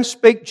that then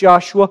spake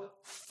Joshua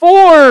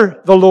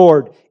for the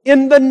Lord,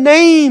 in the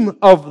name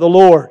of the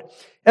Lord.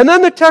 And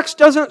then the text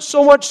doesn't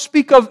so much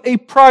speak of a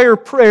prior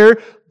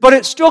prayer, but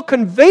it still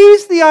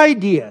conveys the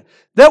idea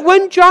that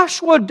when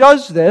Joshua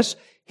does this,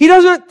 he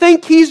doesn't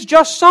think he's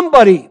just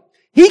somebody.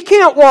 He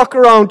can't walk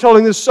around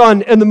telling the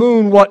sun and the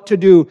moon what to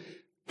do.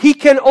 He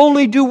can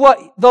only do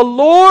what the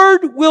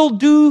Lord will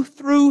do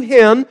through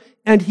him,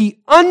 and he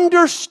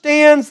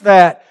understands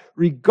that,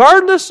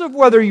 regardless of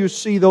whether you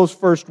see those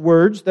first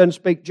words, then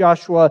spake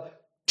Joshua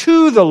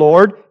to the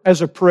Lord,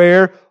 as a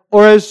prayer,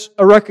 or as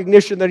a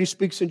recognition that he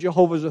speaks in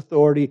Jehovah's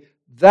authority.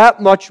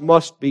 That much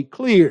must be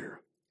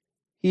clear.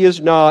 He is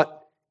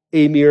not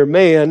a mere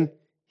man.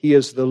 He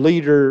is the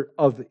leader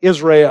of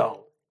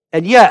Israel.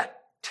 And yet,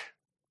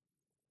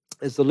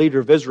 as the leader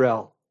of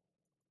Israel,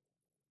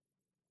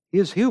 he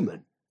is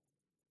human.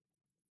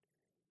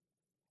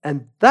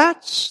 And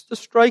that's the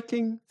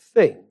striking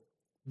thing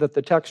that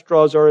the text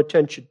draws our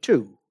attention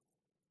to.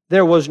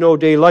 There was no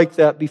day like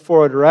that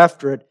before it or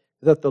after it,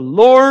 that the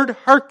Lord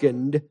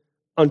hearkened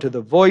unto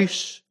the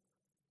voice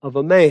of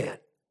a man.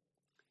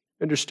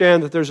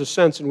 Understand that there's a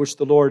sense in which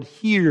the Lord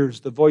hears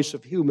the voice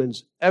of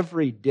humans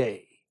every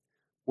day.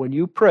 When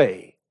you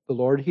pray, the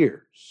Lord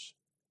hears.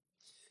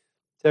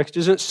 The text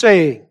isn't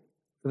saying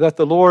that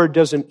the Lord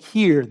doesn't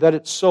hear, that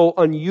it's so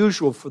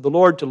unusual for the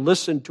Lord to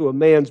listen to a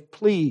man's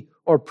plea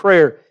or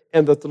prayer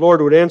and that the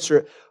Lord would answer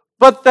it,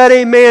 but that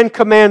a man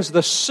commands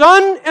the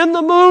sun and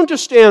the moon to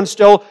stand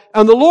still,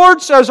 and the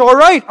Lord says, all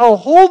right, I'll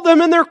hold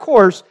them in their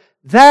course.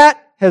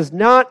 That has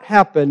not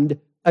happened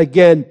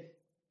again.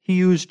 He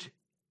used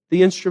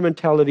the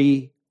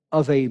instrumentality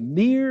of a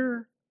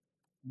mere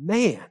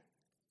man.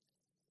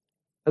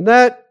 And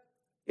that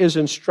is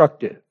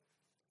instructive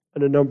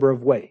in a number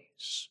of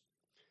ways.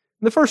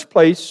 In the first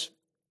place,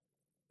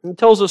 it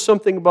tells us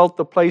something about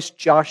the place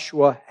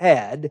Joshua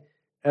had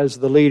as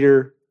the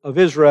leader of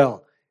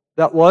Israel.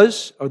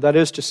 That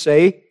is to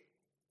say,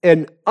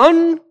 an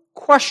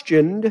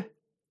unquestioned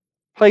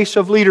place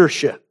of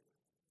leadership.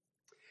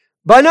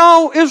 By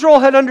now, Israel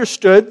had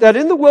understood that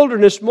in the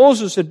wilderness,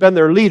 Moses had been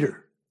their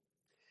leader.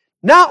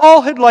 Not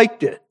all had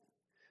liked it,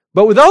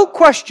 but without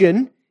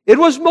question, it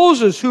was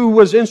Moses who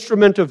was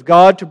instrument of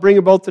God to bring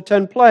about the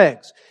 10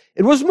 plagues.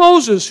 It was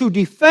Moses who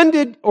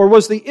defended, or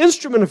was the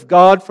instrument of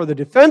God for the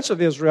defense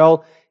of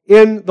Israel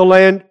in the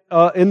land,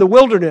 in the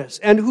wilderness,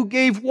 and who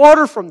gave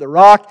water from the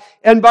rock,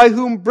 and by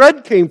whom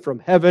bread came from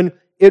heaven.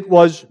 It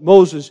was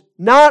Moses.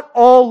 Not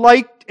all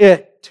liked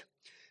it.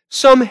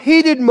 Some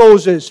hated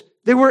Moses.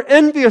 They were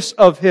envious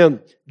of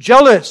him,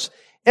 jealous.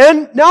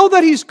 And now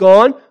that he's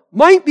gone,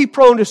 might be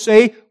prone to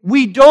say,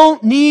 we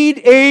don't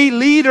need a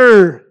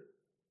leader.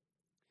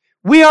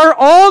 We are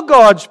all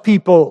God's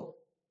people.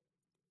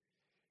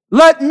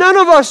 Let none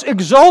of us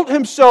exalt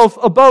himself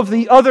above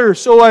the other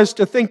so as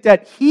to think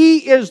that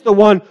he is the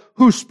one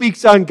who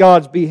speaks on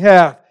God's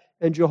behalf.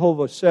 And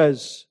Jehovah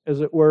says,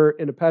 as it were,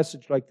 in a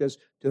passage like this,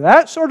 to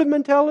that sort of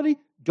mentality,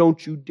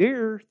 don't you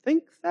dare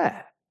think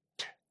that.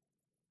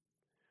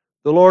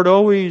 The Lord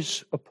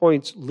always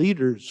appoints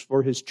leaders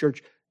for his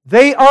church.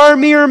 They are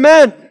mere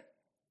men.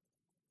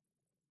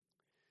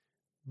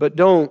 But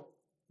don't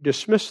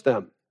dismiss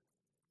them,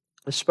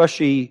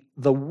 especially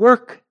the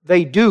work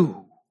they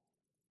do,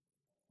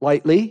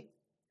 lightly,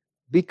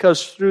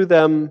 because through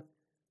them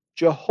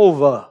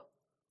Jehovah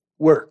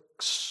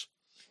works.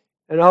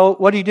 And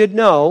what he did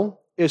now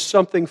is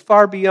something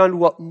far beyond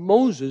what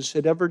Moses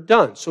had ever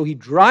done. So he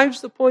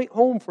drives the point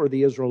home for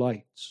the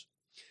Israelites.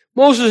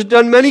 Moses had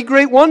done many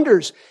great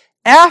wonders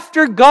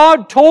after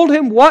God told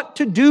him what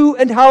to do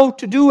and how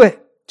to do it.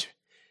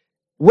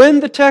 When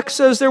the text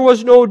says there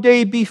was no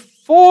day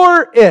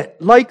before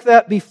it, like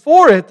that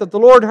before it, that the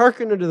Lord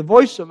hearkened unto the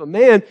voice of a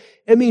man,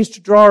 it means to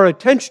draw our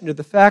attention to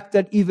the fact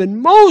that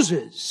even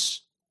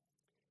Moses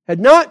had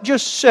not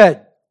just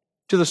said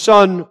to the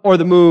sun or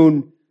the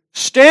moon,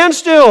 stand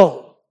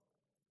still,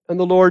 and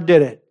the Lord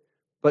did it.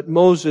 But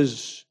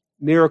Moses'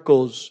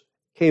 miracles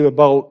came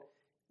about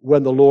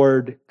when the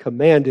Lord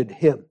commanded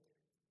him.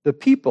 The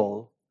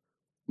people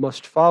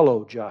must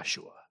follow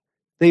Joshua.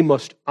 They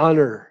must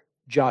honor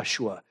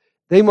Joshua.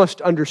 They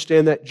must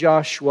understand that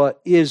Joshua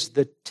is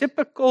the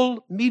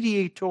typical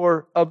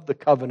mediator of the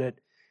covenant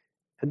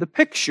and the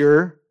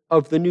picture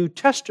of the New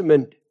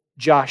Testament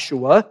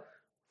Joshua,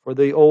 for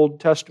the Old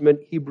Testament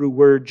Hebrew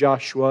word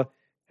Joshua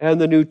and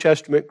the New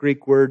Testament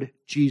Greek word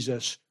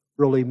Jesus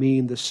really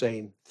mean the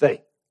same thing.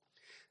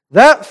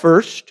 That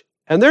first,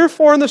 and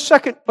therefore in the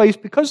second place,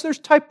 because there's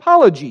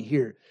typology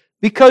here,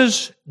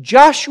 because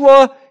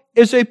Joshua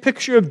is a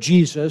picture of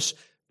Jesus,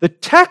 the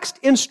text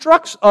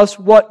instructs us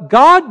what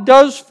God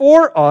does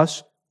for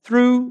us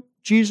through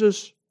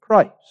Jesus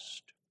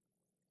Christ.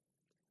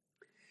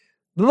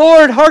 The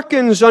Lord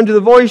hearkens unto the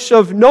voice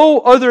of no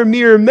other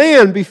mere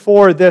man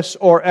before this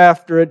or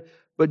after it,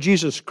 but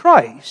Jesus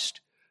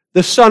Christ,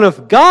 the Son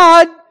of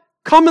God,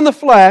 come in the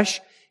flesh,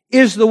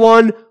 is the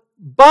one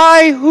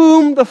by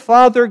whom the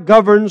Father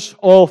governs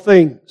all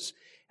things.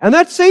 And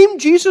that same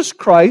Jesus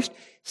Christ,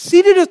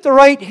 seated at the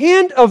right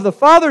hand of the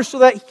Father so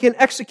that He can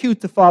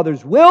execute the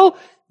Father's will,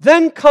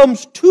 then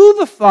comes to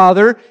the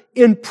Father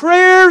in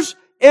prayers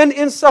and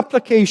in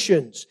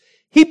supplications.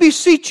 He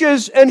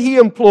beseeches and He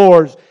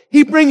implores.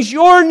 He brings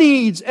your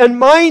needs and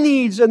my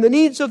needs and the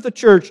needs of the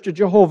church to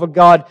Jehovah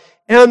God,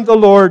 and the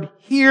Lord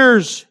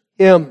hears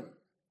him.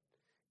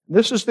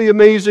 This is the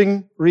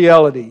amazing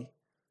reality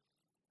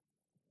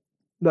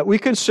that we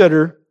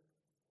consider,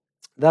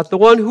 that the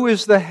one who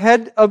is the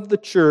head of the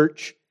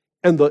church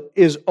and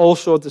is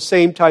also at the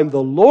same time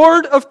the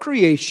Lord of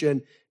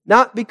creation,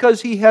 not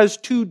because He has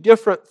two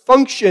different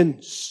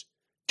functions,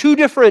 two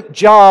different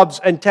jobs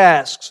and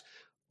tasks,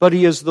 but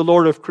He is the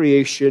Lord of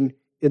creation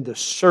in the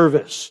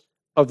service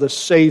of the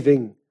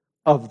saving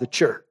of the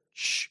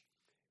church.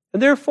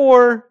 And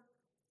therefore,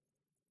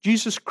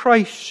 Jesus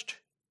Christ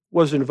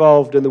was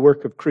involved in the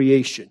work of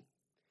creation.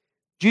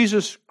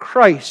 Jesus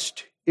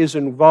Christ is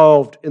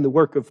involved in the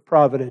work of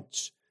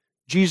providence.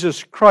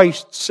 Jesus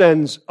Christ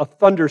sends a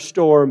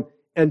thunderstorm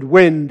and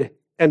wind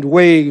and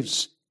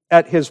waves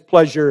at His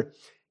pleasure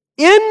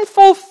in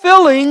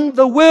fulfilling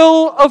the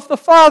will of the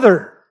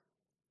Father.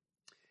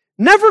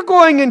 Never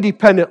going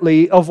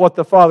independently of what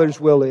the Father's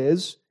will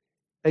is,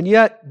 and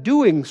yet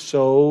doing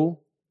so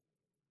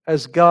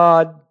as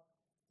God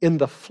in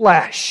the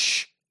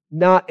flesh,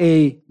 not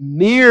a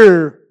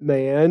mere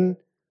man,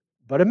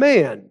 but a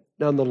man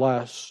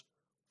nonetheless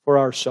for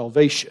our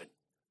salvation.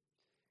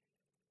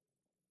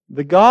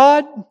 The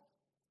God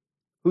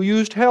who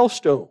used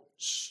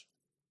hailstones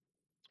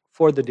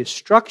for the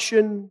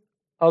destruction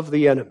of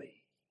the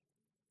enemy,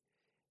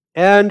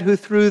 and who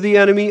threw the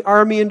enemy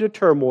army into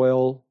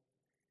turmoil,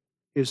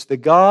 is the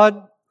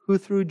God who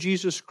through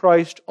Jesus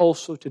Christ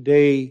also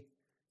today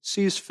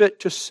sees fit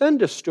to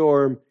send a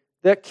storm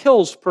that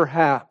kills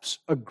perhaps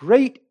a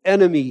great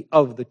enemy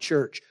of the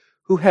church,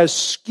 who has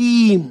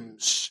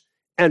schemes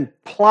and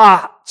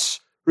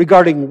plots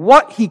regarding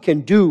what he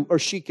can do or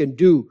she can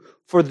do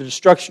for the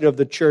destruction of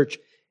the church,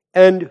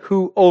 and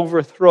who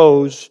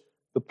overthrows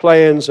the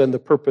plans and the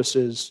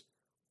purposes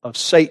of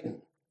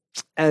Satan.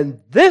 And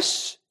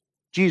this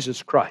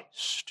Jesus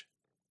Christ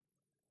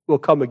will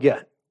come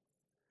again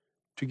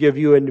to give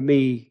you and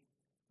me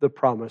the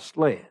promised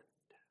land.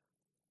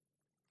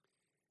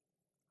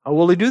 How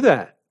will He do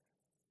that?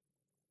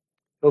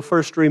 He'll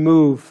first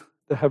remove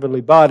the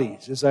heavenly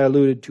bodies, as I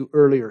alluded to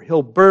earlier.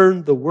 He'll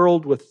burn the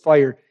world with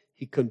fire.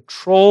 He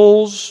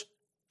controls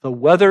the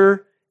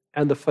weather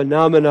and the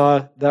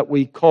phenomena that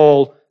we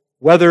call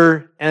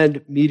weather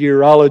and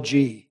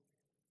meteorology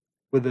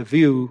with a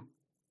view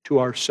to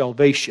our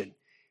salvation.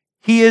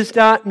 He is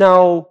not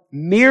now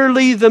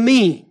merely the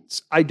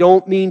means. I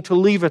don't mean to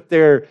leave it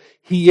there.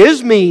 He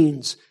is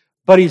means,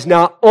 but He's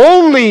not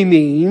only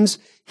means.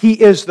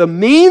 He is the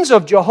means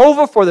of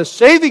Jehovah for the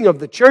saving of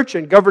the church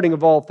and governing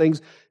of all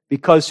things,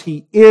 because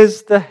He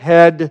is the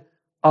head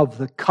of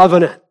the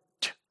covenant.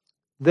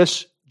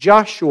 This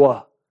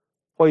Joshua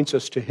points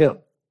us to Him.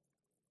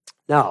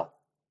 Now,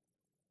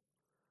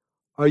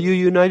 are you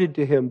united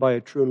to Him by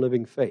a true and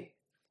living faith?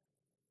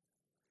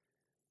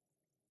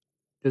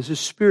 Does His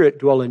Spirit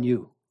dwell in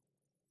you?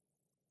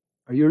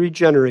 Are you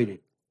regenerated?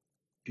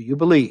 Do you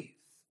believe?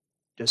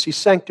 Does He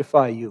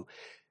sanctify you?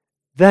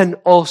 Then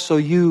also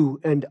you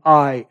and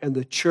I and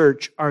the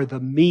church are the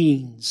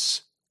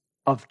means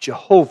of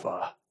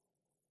Jehovah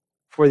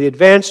for the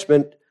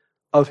advancement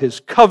of His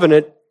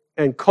covenant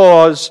and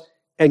cause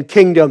and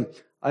kingdom.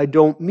 I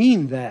don't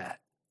mean that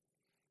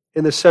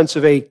in the sense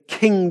of a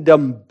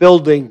kingdom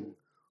building,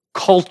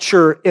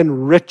 culture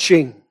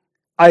enriching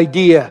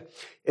idea.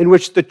 in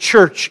which the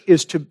church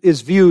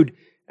is viewed,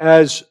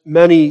 as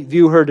many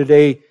view her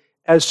today,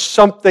 as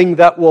something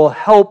that will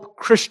help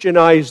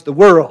Christianize the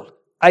world.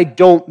 I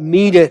don't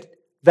mean it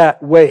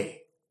that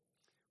way.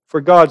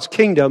 For God's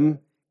kingdom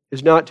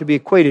is not to be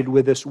equated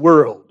with this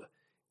world.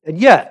 And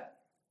yet,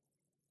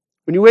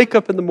 when you wake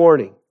up in the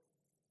morning,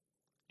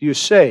 do you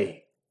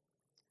say,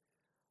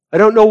 I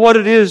don't know what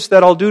it is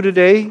that I'll do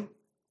today,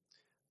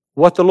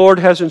 what the Lord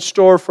has in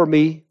store for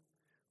me,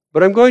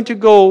 but I'm going to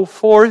go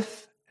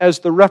forth as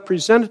the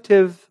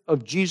representative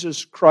of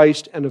Jesus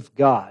Christ and of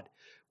God,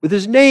 with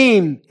His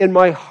name in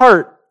my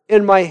heart,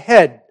 in my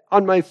head,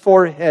 on my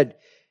forehead,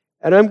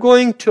 and I'm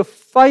going to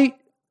fight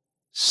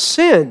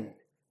sin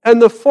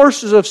and the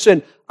forces of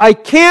sin. I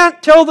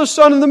can't tell the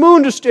sun and the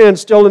moon to stand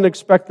still and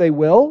expect they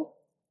will.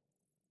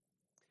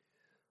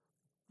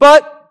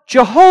 But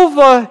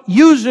Jehovah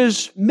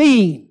uses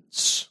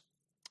means.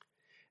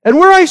 And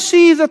where I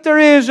see that there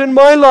is in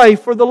my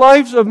life, or the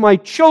lives of my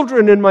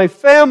children and my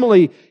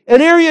family,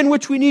 an area in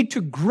which we need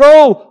to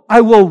grow,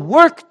 I will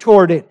work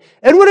toward it.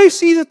 And when I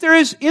see that there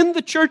is in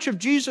the Church of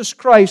Jesus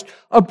Christ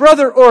a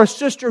brother or a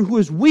sister who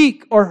is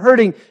weak or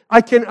hurting,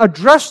 I can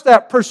address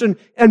that person,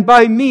 and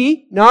by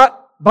me, not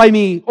by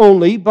me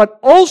only, but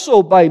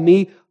also by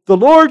me, the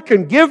Lord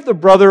can give the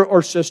brother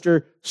or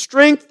sister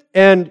strength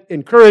and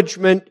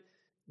encouragement.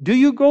 Do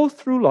you go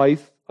through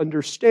life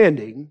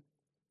understanding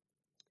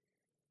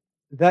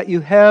that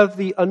you have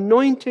the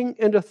anointing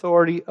and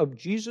authority of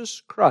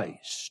Jesus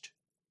Christ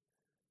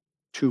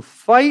to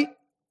fight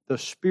the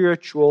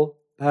spiritual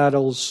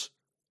battles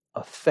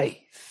of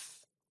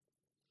faith?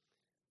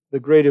 The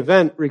great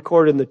event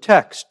recorded in the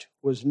text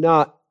was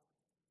not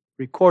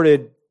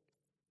recorded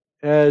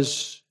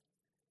as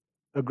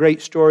a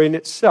great story in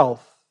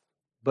itself,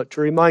 but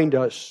to remind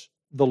us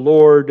the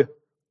Lord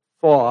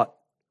fought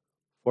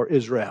for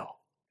Israel.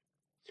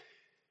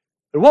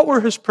 And what were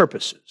His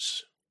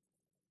purposes?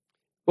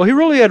 Well, He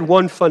really had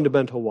one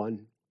fundamental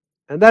one,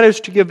 and that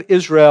is to give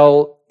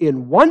Israel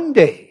in one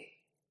day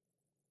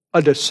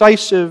a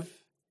decisive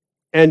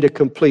and a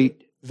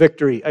complete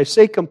victory. I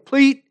say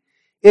complete,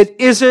 it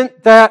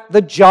isn't that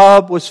the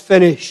job was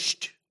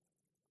finished.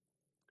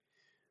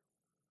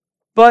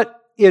 But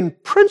in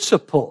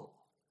principle,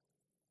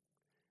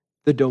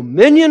 the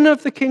dominion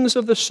of the kings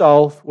of the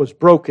south was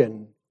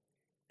broken,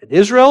 and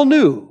Israel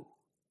knew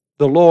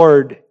the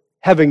Lord,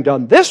 having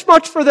done this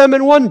much for them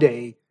in one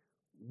day,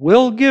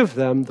 will give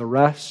them the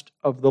rest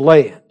of the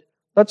land.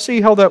 Let's see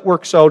how that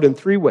works out in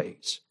three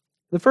ways.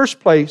 In the first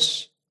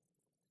place,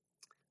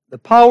 the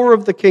power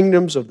of the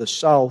kingdoms of the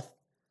south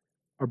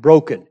are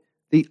broken.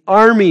 The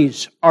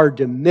armies are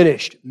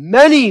diminished.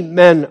 Many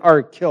men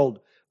are killed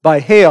by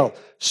hail.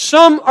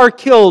 Some are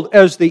killed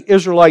as the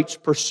Israelites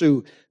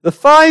pursue. The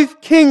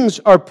 5 kings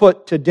are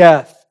put to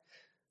death.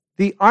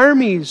 The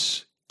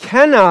armies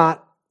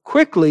cannot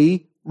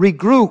quickly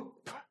regroup.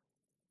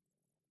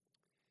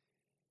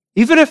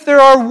 Even if there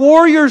are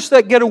warriors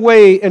that get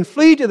away and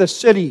flee to the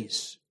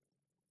cities,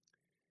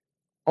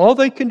 all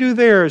they can do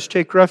there is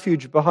take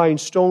refuge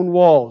behind stone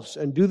walls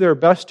and do their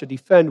best to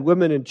defend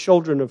women and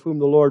children of whom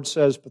the Lord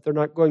says, but they're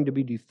not going to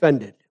be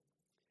defended.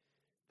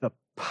 The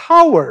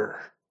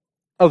power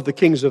of the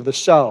kings of the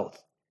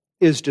south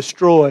is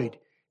destroyed.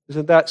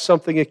 Isn't that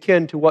something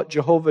akin to what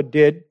Jehovah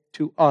did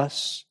to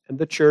us and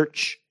the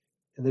church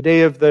in the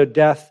day of the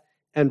death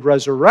and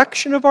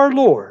resurrection of our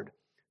Lord,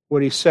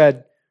 when He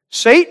said,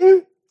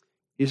 Satan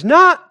is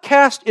not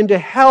cast into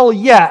hell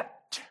yet.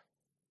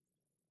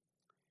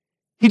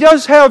 He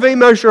does have a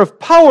measure of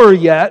power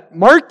yet,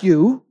 mark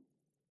you,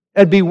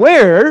 and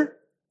beware,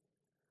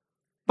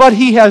 but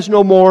he has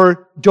no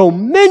more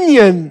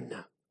dominion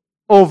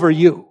over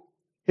you.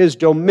 His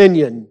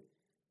dominion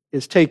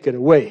is taken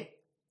away. In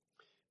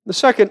the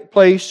second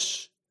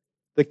place,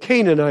 the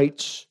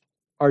Canaanites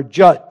are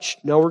judged.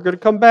 Now we're going to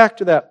come back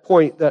to that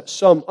point that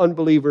some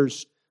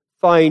unbelievers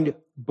find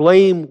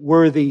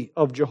blameworthy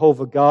of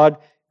Jehovah God,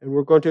 and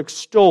we're going to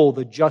extol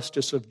the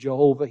justice of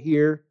Jehovah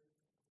here.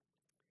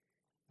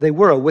 They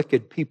were a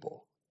wicked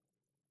people.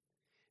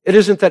 It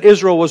isn't that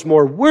Israel was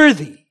more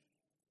worthy,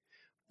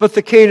 but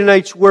the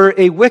Canaanites were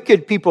a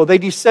wicked people. They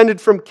descended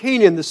from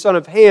Canaan, the son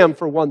of Ham,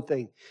 for one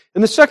thing.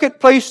 In the second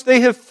place,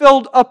 they have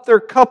filled up their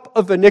cup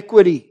of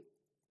iniquity.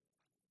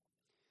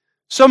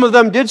 Some of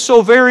them did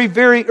so very,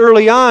 very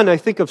early on. I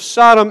think of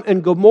Sodom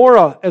and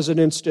Gomorrah as an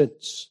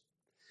instance.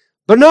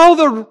 But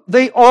now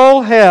they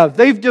all have.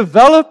 They've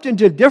developed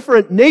into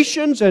different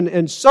nations and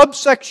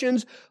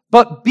subsections,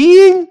 but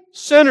being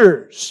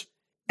sinners,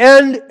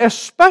 and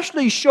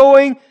especially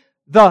showing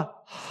the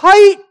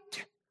height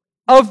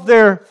of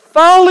their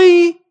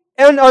folly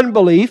and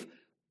unbelief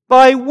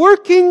by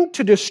working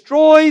to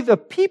destroy the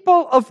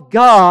people of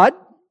God,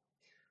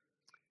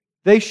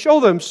 they show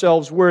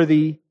themselves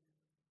worthy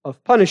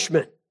of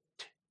punishment,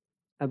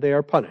 and they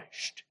are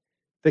punished.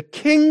 The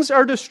kings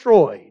are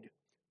destroyed,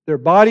 their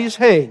bodies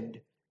hanged,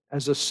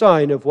 as a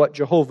sign of what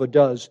Jehovah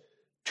does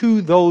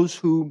to those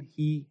whom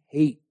He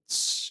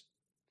hates.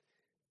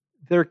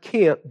 There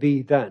can't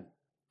be then,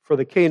 for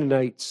the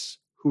Canaanites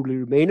who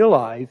remain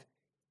alive,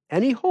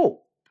 any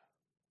hope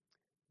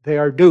they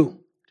are doomed.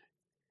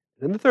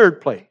 In the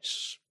third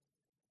place,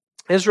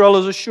 Israel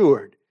is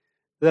assured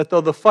that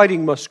though the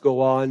fighting must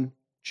go on,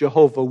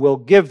 Jehovah will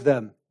give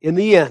them, in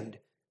the end,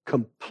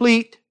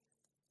 complete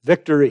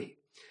victory.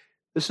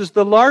 This is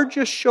the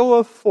largest show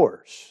of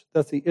force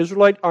that the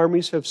Israelite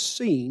armies have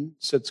seen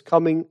since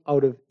coming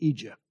out of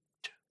Egypt.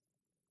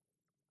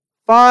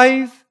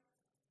 5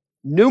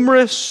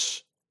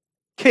 numerous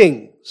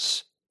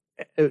kings,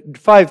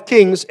 5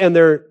 kings and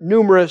their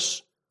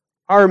numerous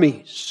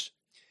armies.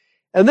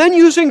 And then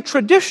using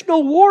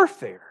traditional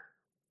warfare.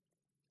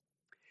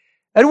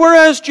 And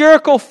whereas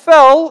Jericho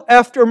fell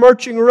after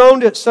marching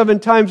around it 7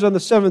 times on the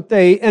 7th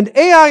day, and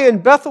Ai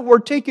and Bethel were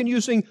taken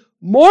using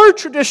more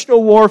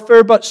traditional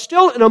warfare, but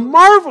still in a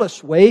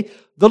marvelous way,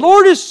 the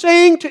Lord is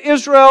saying to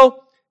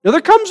Israel, now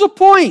there comes a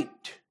point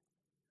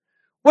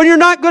when you're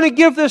not going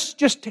to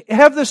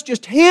have this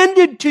just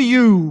handed to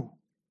you.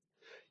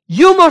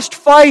 You must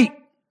fight.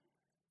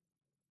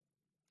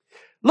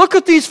 Look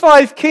at these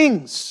 5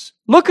 kings.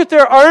 Look at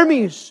their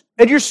armies.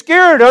 And you're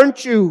scared,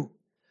 aren't you?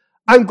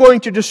 I'm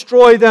going to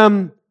destroy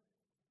them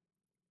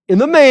in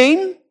the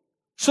main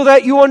so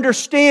that you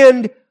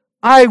understand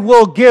I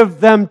will give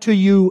them to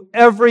you,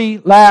 every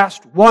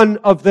last one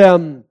of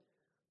them.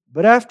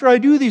 But after I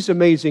do these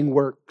amazing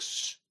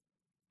works,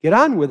 get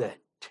on with it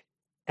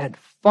and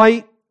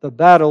fight the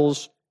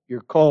battles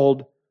you're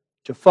called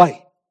to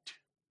fight.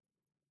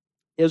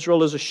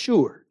 Israel is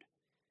assured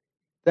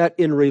that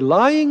in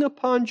relying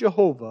upon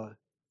Jehovah,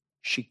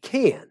 she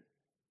can,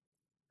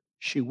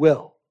 she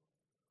will.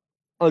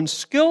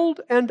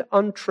 Unskilled and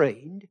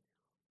untrained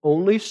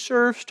only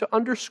serves to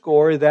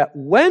underscore that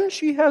when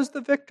she has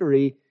the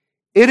victory,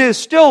 it is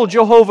still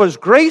Jehovah's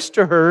grace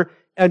to her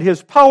and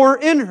His power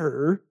in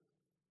her,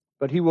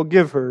 but He will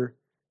give her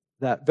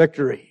that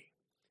victory.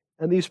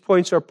 And these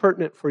points are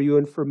pertinent for you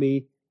and for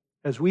me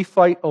as we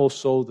fight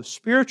also the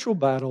spiritual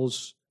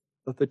battles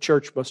that the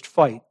church must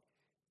fight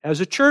as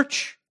a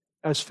church,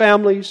 as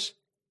families,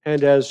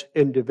 and as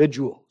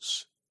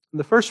individuals. In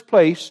the first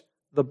place,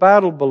 the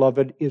battle,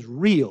 beloved, is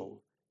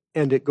real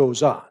and it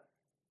goes on.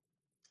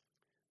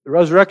 The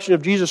resurrection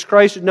of Jesus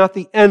Christ is not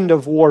the end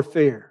of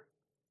warfare.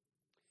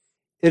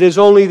 It is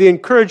only the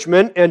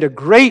encouragement, and a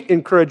great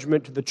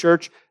encouragement to the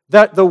church,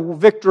 that the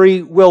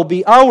victory will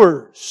be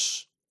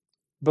ours.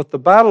 But the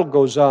battle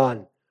goes on.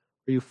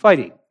 Are you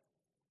fighting?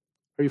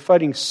 Are you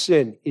fighting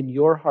sin in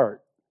your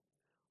heart?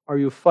 Are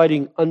you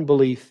fighting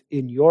unbelief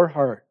in your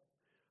heart?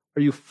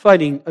 Are you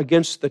fighting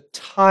against the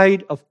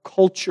tide of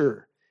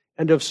culture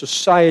and of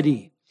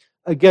society,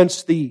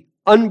 against the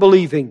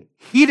unbelieving,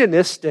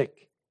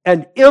 hedonistic,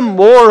 and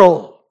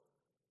immoral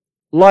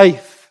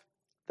life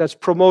that's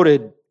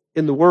promoted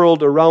in the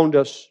world around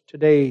us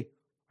today?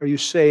 Are you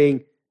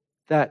saying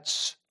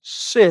that's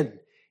sin?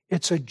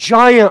 It's a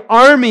giant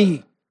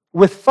army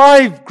with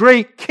 5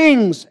 great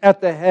kings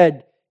at the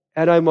head,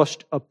 and I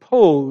must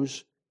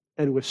oppose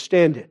and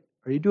withstand it.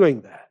 Are you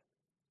doing that?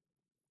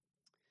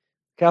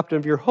 Captain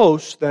of your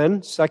hosts,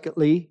 then,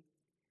 secondly,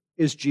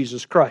 is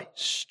Jesus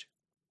Christ,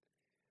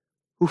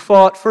 who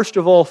fought, first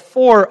of all,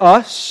 for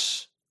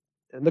us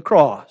and the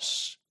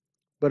cross,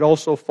 but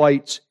also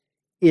fights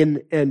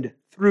in and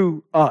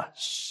through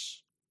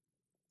us.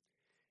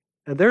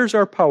 And there's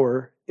our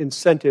power,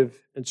 incentive,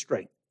 and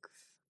strength.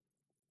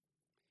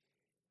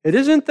 It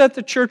isn't that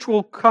the church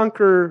will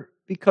conquer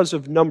because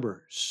of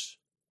numbers.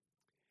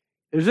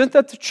 It isn't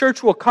that the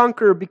church will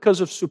conquer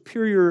because of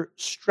superior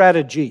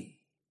strategy.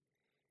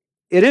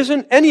 It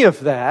isn't any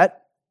of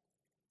that.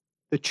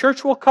 The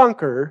church will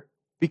conquer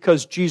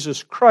because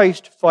Jesus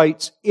Christ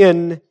fights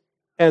in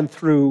and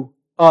through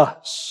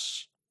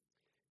us.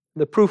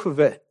 The proof of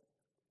it,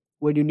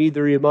 when you need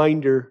the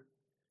reminder,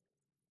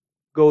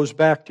 goes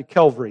back to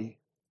Calvary.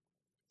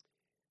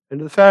 And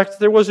to the fact that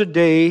there was a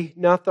day,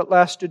 not that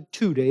lasted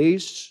 2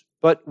 days,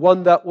 but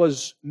one that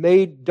was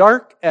made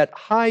dark at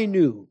high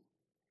noon,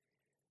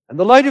 and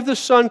the light of the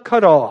sun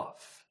cut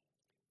off,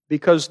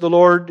 because the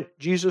Lord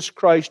Jesus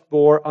Christ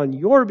bore on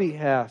your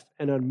behalf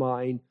and on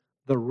mine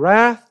the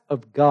wrath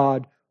of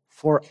God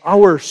for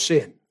our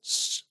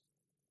sins.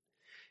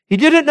 He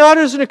did it not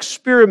as an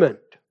experiment.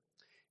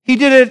 He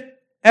did it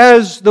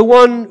as the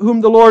one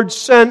whom the Lord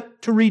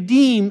sent to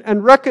redeem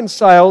and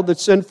reconcile the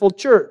sinful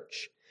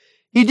church.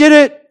 He did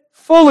it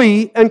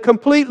fully and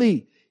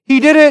completely. He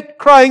did it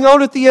crying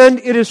out at the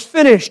end, "It is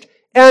finished,"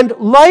 and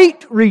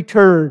light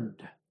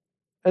returned.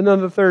 And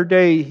on the 3rd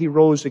day, He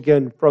rose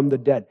again from the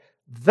dead.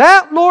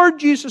 That Lord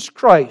Jesus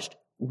Christ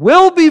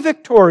will be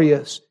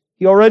victorious.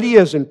 He already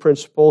is in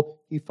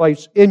principle. He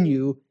fights in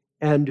you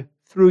and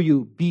through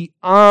you. Be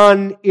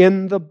on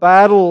in the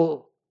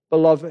battle,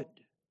 beloved.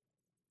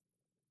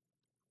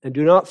 And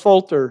do not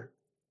falter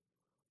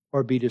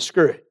or be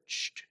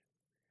discouraged.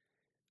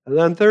 And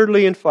then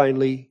thirdly and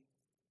finally,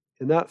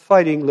 in that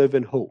fighting, live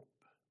in hope.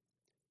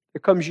 There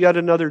comes yet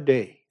another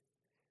day.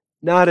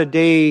 Not a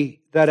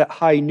day that at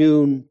high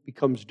noon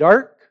becomes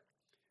dark,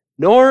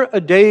 nor a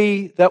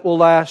day that will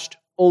last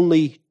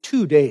only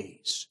 2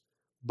 days,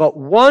 but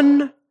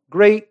one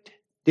great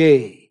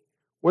day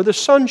where the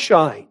sun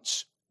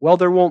shines. Well,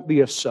 there won't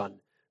be a sun.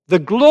 The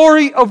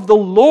glory of the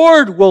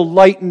Lord will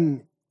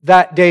lighten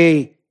that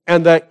day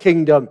and that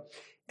kingdom.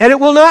 And it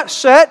will not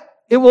set,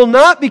 it will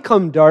not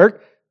become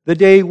dark the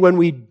day when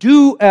we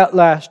do at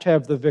last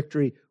have the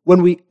victory,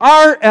 when we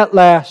are at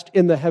last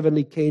in the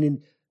heavenly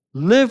Canaan.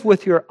 Live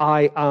with your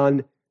eye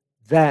on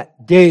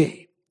that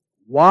day.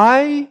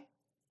 Why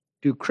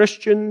do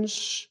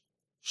Christians,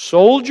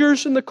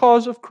 soldiers in the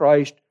cause of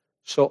Christ,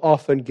 so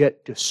often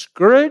get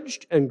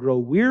discouraged and grow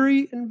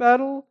weary in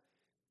battle?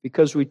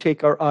 Because we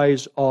take our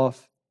eyes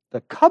off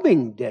the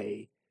coming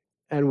day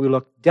and we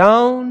look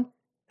down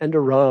and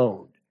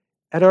around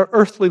at our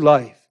earthly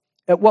life,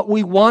 at what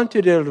we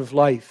wanted out of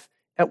life,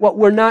 at what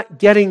we're not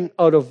getting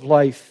out of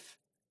life,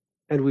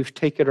 and we've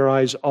taken our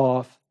eyes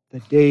off the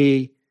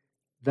day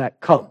that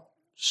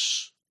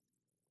comes.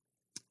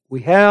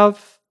 We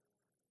have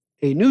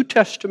a New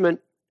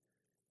Testament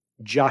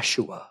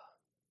Joshua.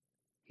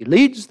 He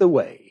leads the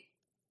way.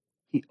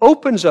 He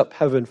opens up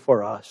heaven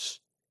for us.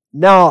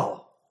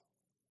 Now,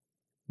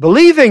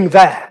 believing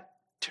that,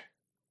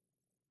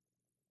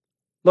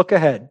 look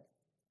ahead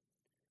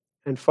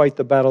and fight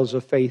the battles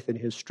of faith in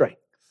His strength.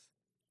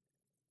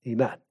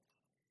 Amen.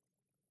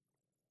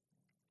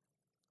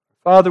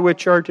 Father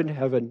which art in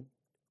heaven,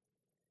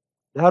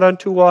 not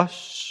unto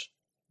us,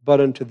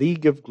 but unto Thee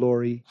give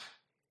glory.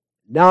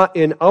 Not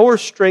in our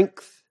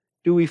strength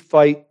do we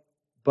fight,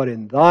 but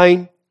in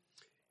Thine.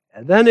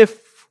 And then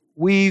if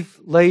we've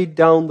laid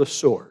down the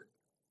sword,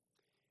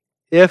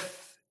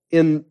 if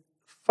in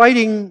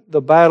fighting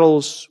the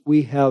battles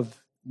we have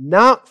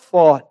not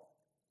fought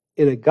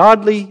in a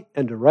godly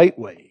and a right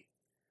way,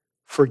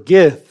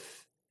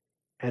 forgive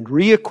and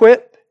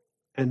re-equip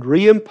and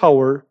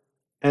re-empower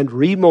and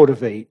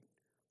re-motivate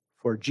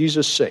for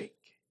Jesus' sake.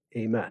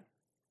 Amen.